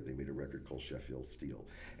Cocker. They made a record called Sheffield Steel,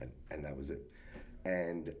 and that was it.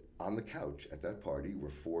 And on the couch at that party were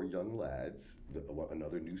four young lads,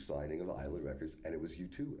 another new signing of Island Records, and it was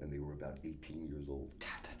U2, and they were about 18 years old.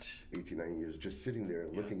 That's 18, 19 years, just sitting there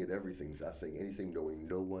looking at everything, not saying anything, knowing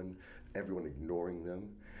no one, everyone ignoring them.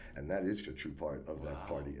 And that is a true part of that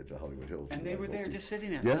party at the Hollywood Hills. And they were there just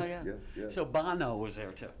sitting there. Yeah. So Bono was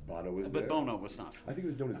there too. Bono was there. But Bono was not. I think he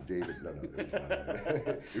was known as David. No, it was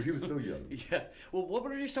Bono. He was so young. Yeah. Well, what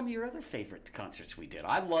were some of your other favorite concerts we did?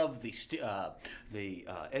 I love the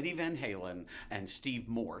Eddie Van Halen and Steve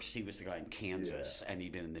Morse. He was the guy in Kansas, and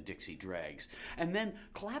he'd been in the Dixie Dregs. And then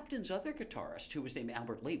Clapton's other guitarist, who was named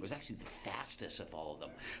Albert Lee, was actually the fastest of all of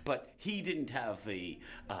them. But he didn't have the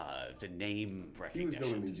name recognition. He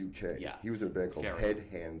was known in the UK. Yeah. He was in a band called Head,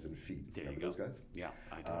 Hands, and Feet. There Remember those guys? Yeah,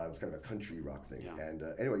 I do. It was kind of a country rock thing. Yeah. And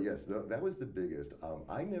anyway, yes, that was the biggest.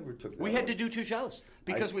 I never took that. We had to do two shows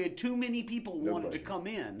because we had too many people wanted to come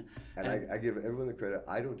in. And I give everyone the credit.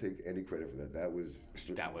 I don't take any credit for that. That was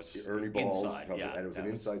Ernie Balls coming, and it was an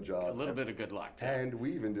inside job. A little bit of good luck too. And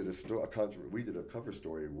we even did a cover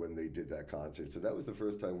story when they did that concert. So that was the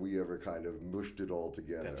first time we ever kind of mushed it all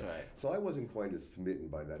together. That's right. So I wasn't quite as smitten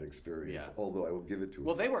by that experience, although I will give it to them.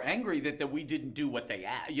 Well, they were angry that we didn't do what they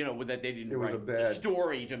asked, that they didn't write the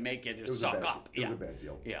story to make it suck up. It was a bad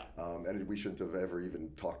deal. Yeah. And we shouldn't have ever even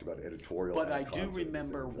talked about editorial. But I do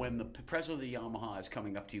remember when the president of the Yamaha is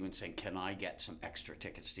coming up to you and saying, "Can I get some extra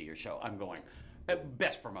tickets to your show?" I'm going,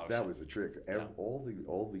 best promotion. That was the trick. All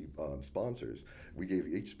the sponsors, we gave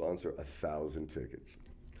each sponsor 1,000 tickets.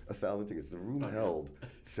 1,000 tickets. The room held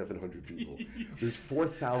 700 people. There's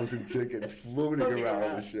 4,000 tickets floating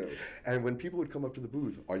around the show. And when people would come up to the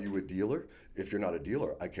booth, "Are you a dealer? If you're not a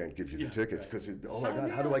dealer, I can't give you the tickets because, oh my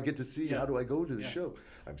God, how do I get to see you? How do I go to the show?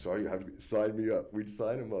 I'm sorry, you have to sign me up." We'd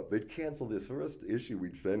sign them up. They'd cancel this first issue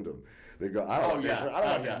we'd send them. They'd go, "I don't want this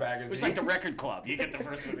magazine." It was like the record club. You get the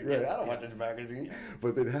first one. Right, I don't want this magazine. Yeah.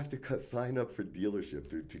 But they'd have to sign up for dealership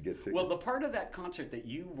to get tickets. Well, the part of that concert that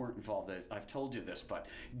you weren't involved in, I've told you this, but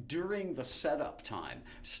during the setup time,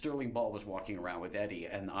 Sterling Ball was walking around with Eddie,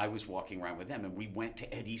 and I was walking around with them, and we went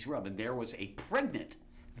to Eddie's room, and there was a pregnant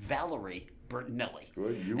Valerie Bertinelli.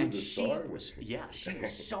 Good, you were the star. She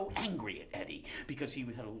was so angry at Eddie because he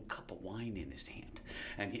had a little cup of wine in his hand,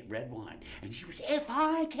 and red wine, and she was, "If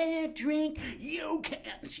I can't drink, you can't."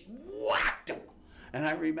 And she whacked him. And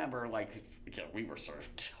I remember, we were sort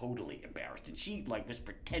of totally embarrassed, and she was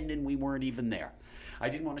pretending we weren't even there. I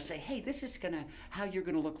didn't want to say, "Hey, this is how you're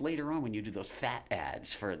gonna look later on when you do those fat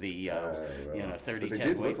ads for the 30, but 10 they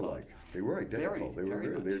did weight look loss." alike. They were identical. They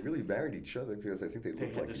really married each other because I think they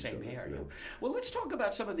looked like the each same other. hair. Yeah. Well, let's talk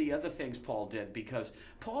about some of the other things Paul did, because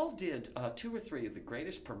Paul did 2 or 3 of the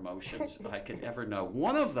greatest promotions I could ever know.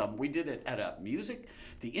 One of them, we did it at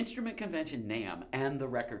the Instrument Convention NAMM and the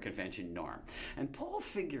Record Convention NORM. And Paul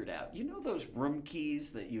figured out, those room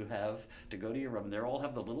keys that you have to go to your room, they all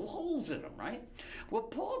have the little holes in them, right? Well,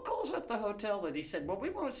 Paul calls up the hotel and he said, "Well, we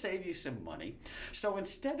want to save you some money. So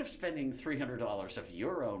instead of spending $300 of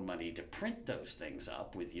your own money to print those things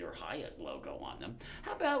up with your Hyatt logo on them,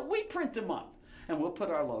 how about we print them up and we'll put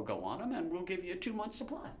our logo on them and we'll give you a 2-month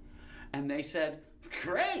supply." And they said,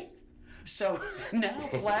 "Great." So now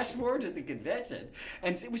flash forward to the convention,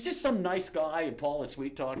 and it was just some nice guy, and Paul had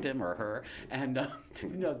sweet talked him or her, and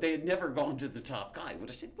they had never gone to the top guy. Would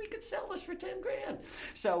have said, "We could sell this for $10,000.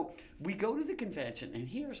 So we go to the convention, and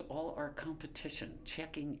here's all our competition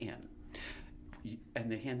checking in.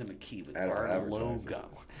 And they hand them a key with our logo.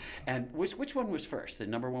 And which one was first? The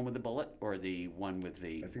number one with the bullet or the one with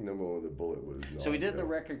the... I think number one with the bullet was... So we did the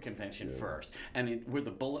record convention first. And where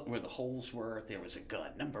the holes were, there was a gun.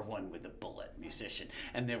 Number one with the bullet, musician.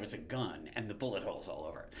 And there was a gun and the bullet holes all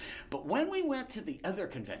over it. But when we went to the other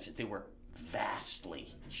convention, they were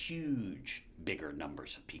vastly huge, bigger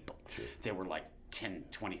numbers of people. Sure. There were 10,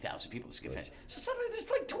 20,000 people at this convention. So suddenly there's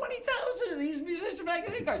 20,000 of these Musician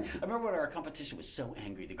Magazine cards. I remember when our competition was so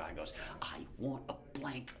angry, the guy goes, "I want a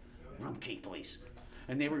blank room key, please."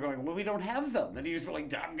 And they were going, well, we don't have them. And he was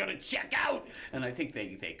like, I'm going to check out. And I think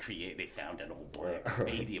they found an old black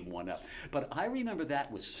radium one up. But I remember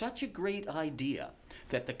that was such a great idea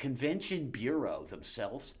that the Convention Bureau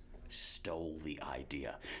themselves stole the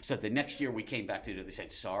idea. So the next year we came back to do it. They said,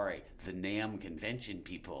 sorry, the NAMM convention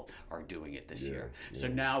people are doing it this year. Yeah. So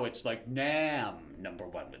now it's like NAMM,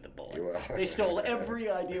 #1 with the bullet. Well. They stole every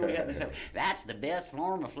idea we had. They said, that's the best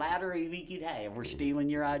form of flattery we could have. We're stealing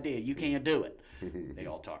your idea. You can't do it. They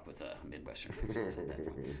all talk with a Midwestern accent.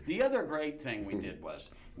 The other great thing we did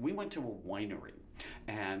was we went to a winery.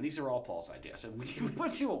 And these are all Paul's ideas. And we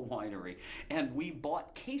went to a winery and we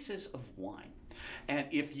bought cases of wine. And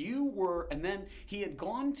if you were, and then he had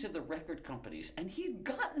gone to the record companies and he had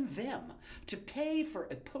gotten them to pay for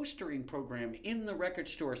a postering program in the record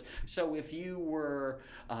stores. So if you were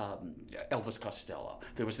Elvis Costello,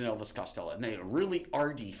 there was an Elvis Costello, and they had a really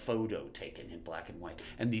arty photo taken in black and white.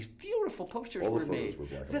 And these beautiful posters were made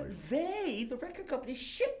that they, the record companies,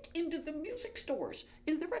 shipped into the music stores,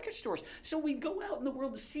 into the record stores. So we'd go out in the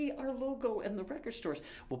world to see our logo in the record stores.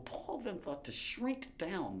 Well, Paul then thought to shrink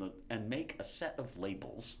down and make a set of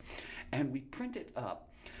labels, and we printed up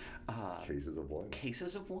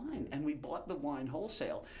cases of wine, and we bought the wine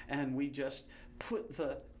wholesale, and we just put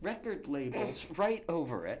the record labels right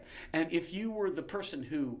over it. And if you were the person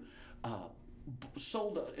who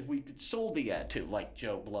we sold the ad to, like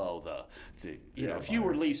Joe Blow, if you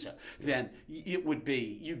were Lisa, then it would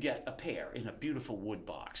be, you get a pair in a beautiful wood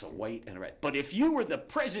box, a white and a red. But if you were the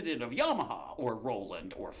president of Yamaha or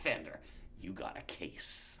Roland or Fender, you got a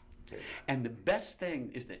case. And the best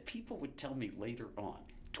thing is that people would tell me later on,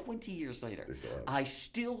 20 years later, I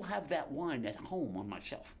still have that wine at home on my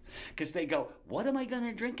shelf. Because they go, what am I going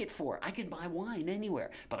to drink it for? I can buy wine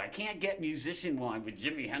anywhere, but I can't get musician wine with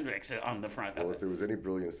Jimi Hendrix on the front of it. Well, if there was any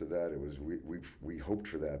brilliance to that, it was we hoped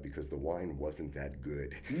for that because the wine wasn't that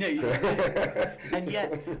good. No, and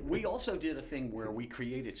yet, we also did a thing where we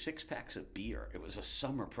created 6-packs of beer. It was a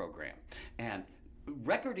summer program. And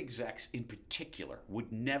record execs in particular would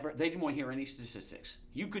never, they didn't want to hear any statistics.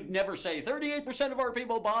 You could never say 38% of our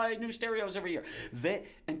people buy new stereos every year.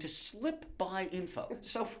 And to slip by info.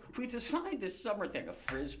 So we designed this summer thing, a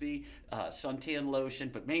Frisbee, suntan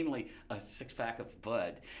lotion, but mainly a 6-pack of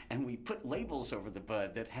Bud. And we put labels over the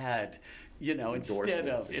Bud that had, instead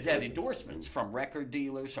of, it had endorsements from record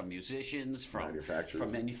dealers, from musicians, from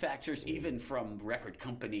manufacturers, even from record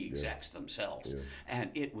company execs themselves. Yeah.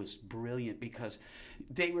 And it was brilliant because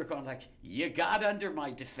they were going like, you got under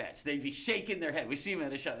my defense. They'd be shaking their head. We see them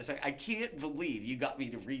at a show. It's like, I can't believe you got me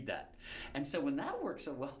to read that. And so when that worked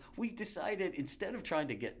so well, we decided instead of trying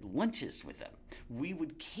to get lunches with them, we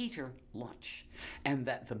would cater lunch. And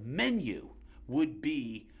that the menu would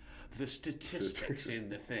be the statistics in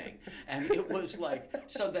the thing. And it was like,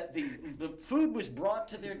 so that the food was brought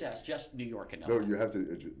to their desk, just New York and LA. No, you have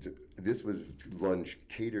to, this was lunch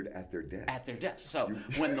catered at their desk. At their desk. So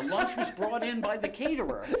when the lunch was brought in by the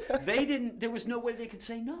caterer, there was no way they could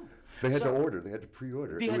say no. They had to order. They had to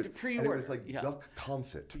pre-order. They had to pre-order. And it was like duck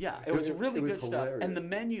confit. Yeah, it was really good stuff. And the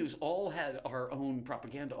menus all had our own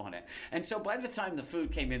propaganda on it. And so by the time the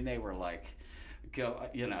food came in, they were like,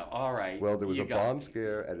 all right. Well, there was a bomb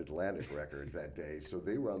scare at Atlantic Records that day, so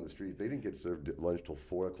they were on the street. They didn't get served lunch till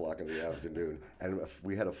 4 o'clock in the afternoon. And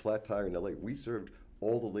we had a flat tire in LA. We served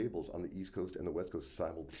all the labels on the East Coast and the West Coast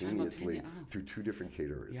simultaneously through 2 different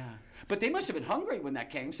caterers. Yeah, but they must have been hungry when that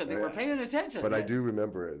came, so they were paying attention. But I do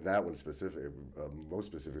remember that one most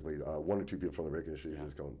specifically. 1 or 2 people from the record industry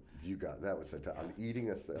just going, "You got that was fantastic." I'm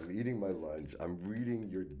eating my lunch. I'm reading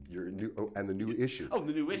your new and the new issue. Oh,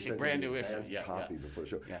 the new issue, brand new issue. Copy before the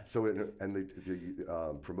show. Yeah. So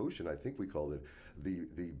the promotion, I think we called it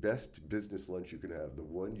the best business lunch you can have. The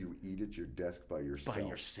one you eat at your desk by yourself. By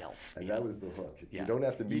yourself. And that was the hook. Yeah. You don't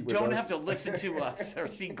have to meet with us. You don't have to listen to us or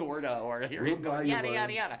see Gordo or hear him go yada,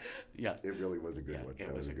 yada, yada. Yeah. It really was a good one.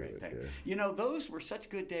 It was a great thing. Yeah. Those were such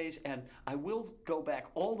good days, and I will go back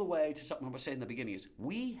all the way to something I was saying in the beginning is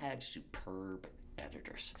we had superb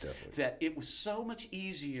editors. Definitely. That it was so much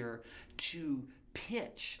easier to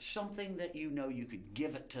pitch something that you could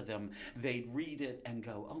give it to them, they'd read it and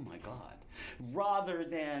go, oh my God, rather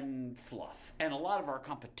than fluff. And a lot of our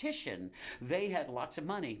competition, they had lots of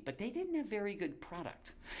money, but they didn't have very good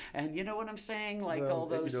product. And you know what I'm saying? Like all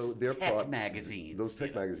those tech magazines. Those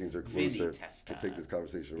tech magazines are closer, to take this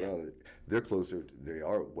conversation around, they're closer, they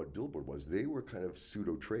are what Billboard was. They were kind of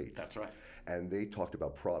pseudo-trades. That's right. And they talked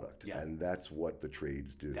about product, and that's what the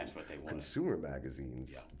trades do. That's what they want. Consumer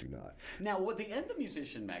magazines do not. Now, the end of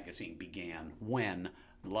Musician magazine began when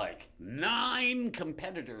like 9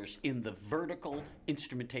 competitors in the vertical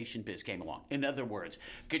instrumentation biz came along. In other words,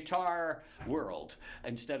 Guitar World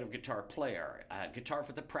instead of Guitar Player, Guitar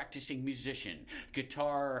for the Practicing Musician,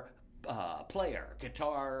 Guitar player,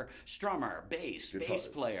 guitar strummer, bass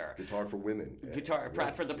player, guitar for women, guitar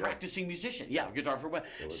for the practicing musician. Yeah, guitar for women.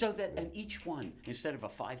 So that and each one, instead of a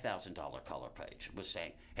 $5,000 color page, was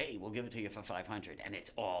saying, "Hey, we'll give it to you for $500," and it's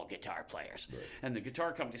all guitar players. Right. And the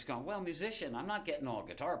guitar company's going, "Well, musician, I'm not getting all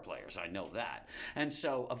guitar players. I know that." And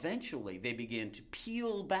so eventually they began to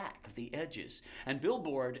peel back the edges, and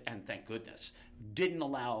Billboard, and thank goodness, didn't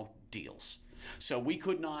allow deals. So we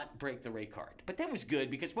could not break the rate card. But that was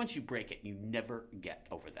good because once you break it, you never get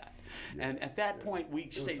over that. Yeah. And at that point,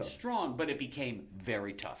 we stayed strong, but it became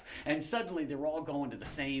very tough. And suddenly, they were all going to the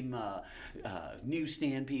same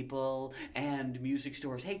newsstand people and music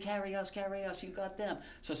stores. "Hey, carry us, you got them."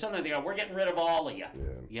 So suddenly they go, "We're getting rid of all of you."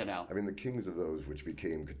 Yeah. You know? I mean, the kings of those, which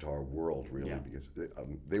became Guitar World, really, because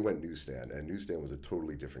they went newsstand, and newsstand was a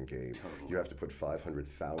totally different game. Totally. You have to put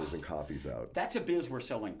 500,000 copies out. That's a biz where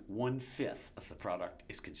selling 1/5 of the product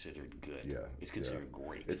is considered good. Yeah, it's considered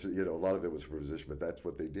great. It's a lot of it was for position, but that's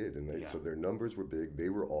what they did, and so their numbers were big. They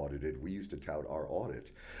were audited. We used to tout our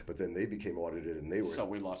audit, but then they became audited, and they were so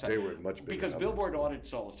we lost. They were much bigger because numbers. Billboard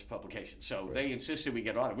audits all its publications, so they insisted we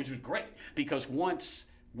get audited, which was great because once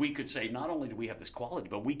we could say not only do we have this quality,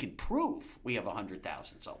 but we can prove we have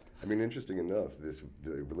 100,000 sold. I mean, interesting enough,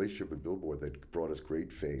 the relationship with Billboard that brought us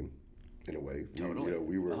great fame. In a way, totally.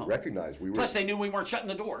 We were recognized. Plus, they knew we weren't shutting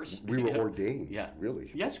the doors. We were ordained,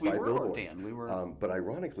 really. Yes, we were ordained. We were. But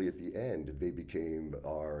ironically, at the end, they became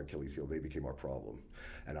our Achilles heel. They became our problem.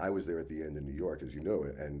 And I was there at the end in New York, as you know,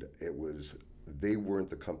 and it was. They weren't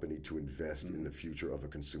the company to invest in the future of a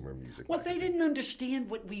consumer music. Well, they didn't understand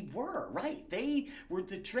what we were, right? They were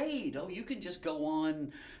the trade. Oh, you can just go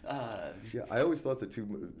on. Yeah, I always thought the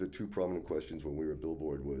two prominent questions when we were at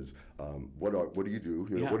Billboard was, what do you do?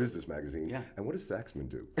 What is this magazine? Yeah. And what does Saxman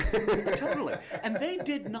do? Totally. And they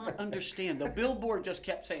did not understand. The Billboard just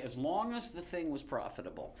kept saying, as long as the thing was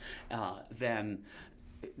profitable, then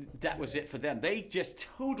that was it for them. They just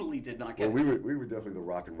totally did not get it. Well, we were definitely the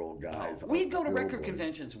rock and roll guys. We'd go to record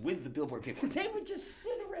conventions with the Billboard people. They would just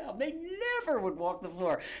sit around. They never would walk the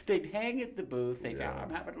floor. They'd hang at the booth. They'd go,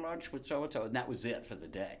 "I'm having lunch with so-and-so," and that was it for the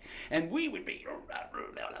day. And we would be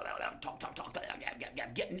talk,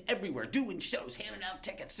 getting everywhere, doing shows, handing out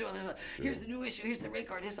tickets, doing this. Here's the new issue. Here's the rate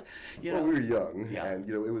card. Well, we were young, and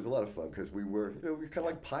it was a lot of fun because we were kind of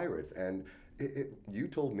like pirates. And you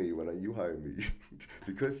told me when you hired me,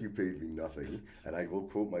 because you paid me nothing, and I will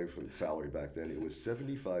quote my salary back then, it was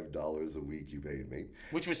 $75 a week you paid me.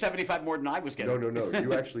 Which was $75 more than I was getting. No.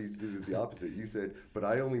 You actually did the opposite. You said, "But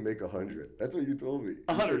I only make $100." That's what you told me.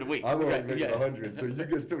 $100 a week. I'm only making $100, so you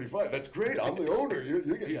get $75. That's great. I'm the owner. You're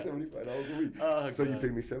getting $75 a week. So you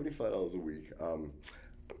paid me $75 a week.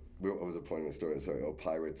 What was the point of the story? Sorry.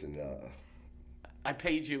 Pirates and... I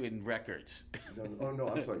paid you in records. No,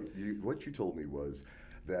 I'm sorry. What you told me was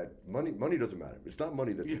that money doesn't matter. It's not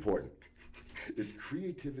money that's important. It's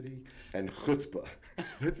creativity and chutzpah.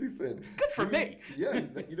 That's what you said. Good for me. Yeah,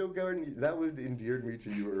 Gordon, that would endeared me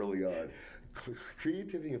to you early on.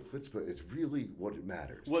 Creativity and chutzpah is really what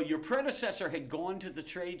matters. Well, your predecessor had gone to the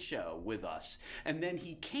trade show with us, and then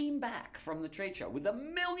he came back from the trade show with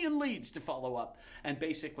 1 million leads to follow up and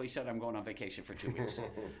basically said, "I'm going on vacation for 2 weeks."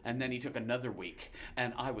 And then he took another week,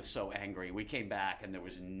 and I was so angry. We came back, and there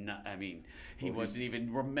was he wasn't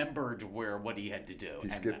even remembered what he had to do. He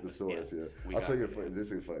skipped the source, I'll tell you,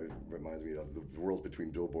 this reminds me of the world between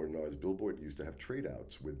Billboard and ours. Billboard used to have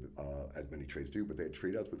trade-outs with, as many trades do, but they had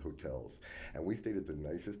trade-outs with hotels. And we stayed at the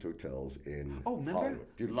nicest hotels in remember?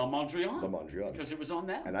 La Mondrian? La Mondrian. Because it was on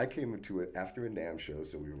that. And I came to it after a NAMM show,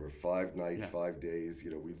 so we were 5 nights, 5 days.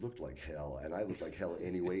 We looked like hell, and I looked like hell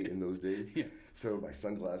anyway in those days. So my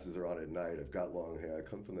sunglasses are on at night. I've got long hair. I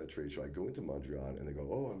come from that trade show. I go into Mondrian, and they go,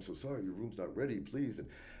 "Oh, I'm so sorry. Your room's not ready. Please." And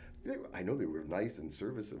I know they were nice and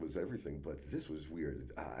service. It was everything, but this was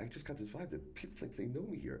weird. I just got this vibe that people think they know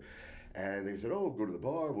me here. And they said, "Oh, go to the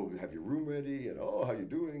bar. We'll have your room ready." And, "Oh, how you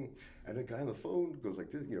doing?" And the guy on the phone goes like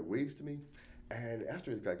this, waves to me. And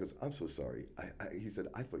after the guy goes, "I'm so sorry." He said,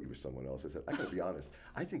 "I thought you were someone else." I said, "I got to be honest.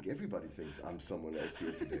 I think everybody thinks I'm someone else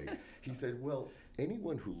here today." He said, "Well,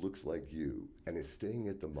 anyone who looks like you and is staying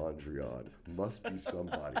at the Mondrian must be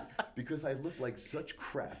somebody, because I look like such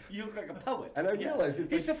crap." You look like a poet. And I realized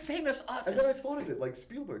he's a famous artist. And then I thought of it like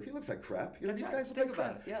Spielberg. He looks like crap. These guys look like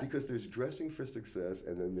crap. Yeah. Because there's dressing for success,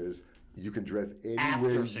 and then there's You can dress any way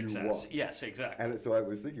After you success. want. Yes, exactly. And so I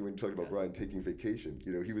was thinking when you talked about Brian taking vacation,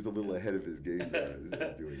 you know, he was a little ahead of his game there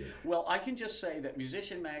as doing it. Well, I can just say that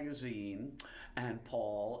Musician Magazine and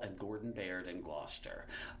Paul and Gordon Baird and Gloucester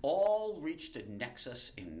all reached a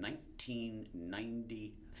nexus in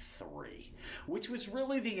 1993, which was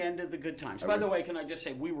really the end of the good times. By the way, can I just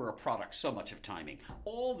say we were a product so much of timing.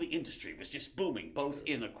 All the industry was just booming, both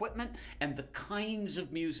in equipment and the kinds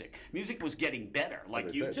of music. Music was getting better, like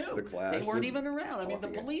As I you said, too. the Clash, They weren't the even around. I mean, the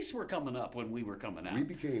Talking Heads. Police were coming up when we were coming out. We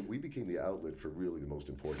became the outlet for really the most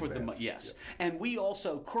important For the bands. yes, and we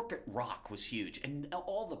also corporate rock was huge, and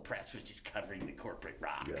all the press was just covering the corporate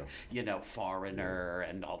rock. Yeah. You know, Foreigner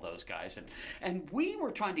and all those guys, and we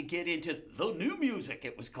were trying to get into the new music.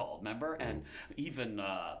 It was called, remember, and even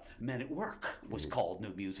Men at Work was called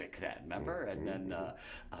new music then, remember, and then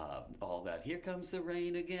all that. Here comes the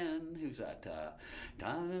rain again. Who's that?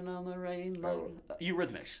 Diamond on the rain.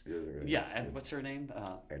 Eurythmics. Eurythmics. Yeah, and what's her name?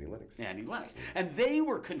 Annie Lennox. Annie Lennox. And they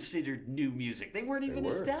were considered new music. They weren't even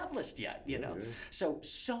established yet, you know. Yeah.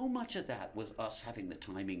 So much of that was us having the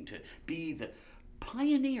timing to be the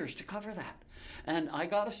pioneers to cover that. And I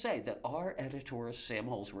got to say that our editors, Sam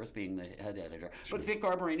Holsworth being the head editor, but Vic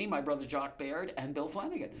Garbarini, my brother Jock Baird, and Bill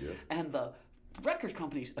Flanagan. Yeah. And the record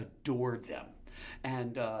companies adored them.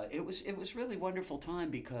 And it was really wonderful time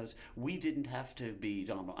because we didn't have to be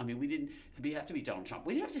Donald. I mean, we didn't have to be Donald Trump.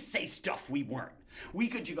 We didn't have to say stuff we weren't. We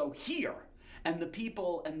could go here, and the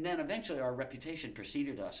people, and then eventually our reputation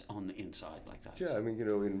preceded us on the inside like that. Yeah, I mean, you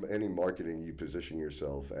know, in any marketing, you position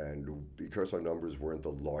yourself, and because our numbers weren't the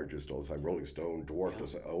largest all the time, Rolling Stone dwarfed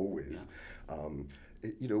us always.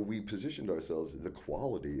 You know, we positioned ourselves, the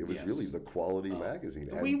quality, it was really the quality magazine.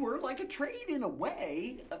 And we were like a trade in a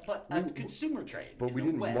way, but a consumer trade. But we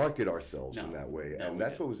didn't market ourselves in that way. No, and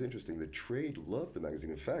that's what was interesting. The trade loved the magazine.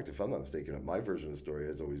 In fact, if I'm not mistaken, my version of the story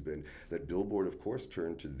has always been that Billboard, of course,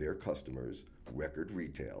 turned to their customers, record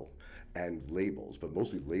retail, and labels, but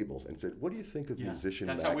mostly labels, and said, what do you think of Musician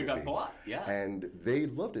That's Magazine? how we got bought, And they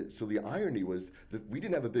loved it. So the irony was that we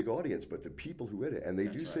didn't have a big audience, but the people who read it, and they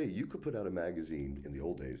say you could put out a magazine, in the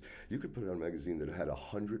old days, you could put out a magazine that had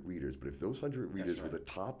 100 readers, but if those 100 readers were the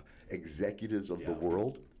top executives of the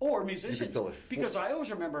world, or musicians, sell it because I always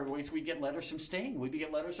remember we'd get letters from Sting, we'd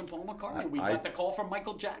get letters from Paul McCartney, we got the call from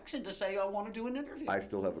Michael Jackson to say I want to do an interview. I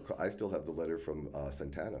still have the letter from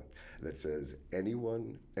Santana that says any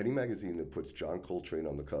magazine that puts John Coltrane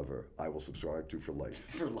on the cover, I will subscribe to for life.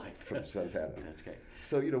 For life. From Santana. That's great.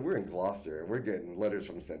 So, you know, we're in Gloucester, and we're getting letters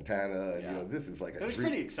from Santana, and, you know, this is like a dream. It was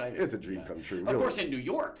pretty exciting. It's a dream come true, Of really. course, in New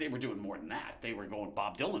York, they were doing more than that. They were going,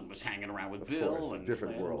 Bob Dylan was hanging around with Bill. Course, and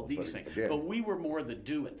different world, these but things. again- But we were more the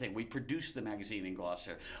do-it thing. We produced the magazine in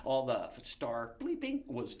Gloucester. All the star bleeping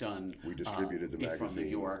was done We distributed the from New magazine.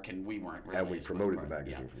 York, and we weren't really And we as promoted much the part of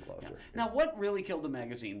it. magazine from Gloucester. Now, what really killed the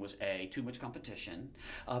magazine was A, too much competition,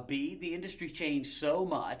 B, the industry changed so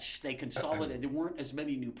much, they consolidated, there weren't as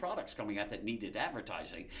many new products coming out that needed advertising,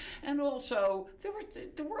 and also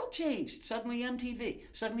the world changed. Suddenly MTV,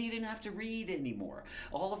 suddenly you didn't have to read anymore.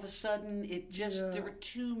 All of a sudden, there were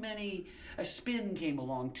too many, a Spin came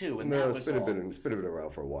along too, and No, that was Spin had been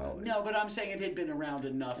around for a while. No, but I'm saying it had been around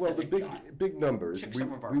enough Well, that the it got, big numbers, took we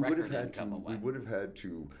some of our would have record had income to away. we would have had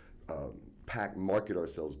to market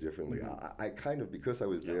ourselves differently. I kind of, because I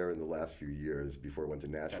was there in the last few years before I went to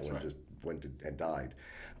Nashville and just went to and died.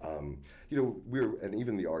 You know, and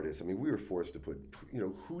even the artists. I mean, we were forced to put, you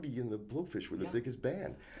know, Hootie and the Blowfish were the biggest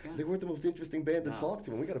band. They weren't the most interesting band to talk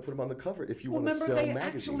to, and we got to put them on the cover if you want to sell remember, they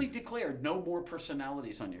magazines. actually declared no more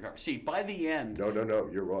personalities on your cover. See, by the end, No,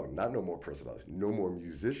 you're wrong. Not no more personalities. No more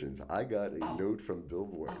musicians. I got a note from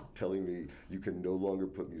Billboard telling me you can no longer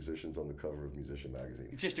put musicians on the cover of Musician Magazine.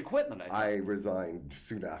 just equipment, I think. I resigned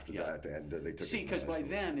soon after that, and they took See, it to because by Nashville.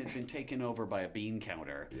 then it had been taken over by a bean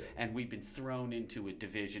counter, and we'd been thrown into a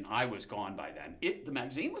division. I was gone by then. The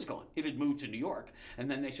magazine was gone. It had moved to New York, and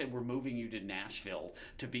then they said, we're moving you to Nashville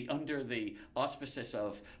to be under the auspices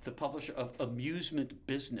of the publisher of Amusement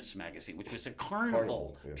Business Magazine, which was a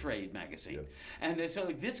carnival trade magazine. And so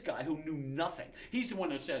like, this guy who knew nothing, he's the one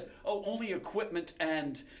that said, oh, only equipment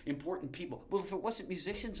and important people. Well, if it wasn't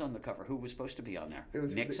musicians on the cover, who was supposed to be on there? It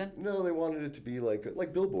was Nixon? They wanted it to be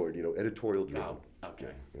like Billboard, you know, editorial driven. Oh,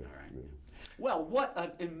 okay. All right. Well, what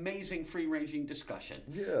an amazing free-ranging discussion.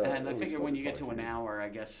 Yeah, and I it was figure fun when to you get talk to to an you. hour, I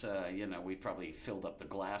guess, we've probably filled up the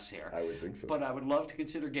glass here. I would think so. But I would love to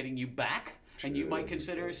consider getting you back, and you might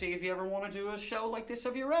consider see if you ever want to do a show like this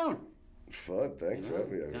of your own. Fun. Thanks for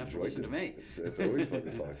having me. You don't I have to enjoyed listen this. to me. It's always fun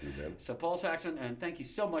to talk to you, man. So Paul Saxman, and thank you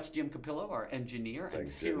so much, Jim Capillo, our engineer and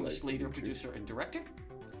Thanks, Jim. fearless Nice to leader, meet you. producer, and director.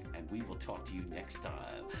 And we will talk to you next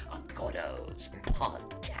time on Gordo's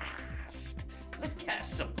Podcast. cast. Let's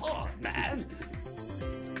cast some off, man.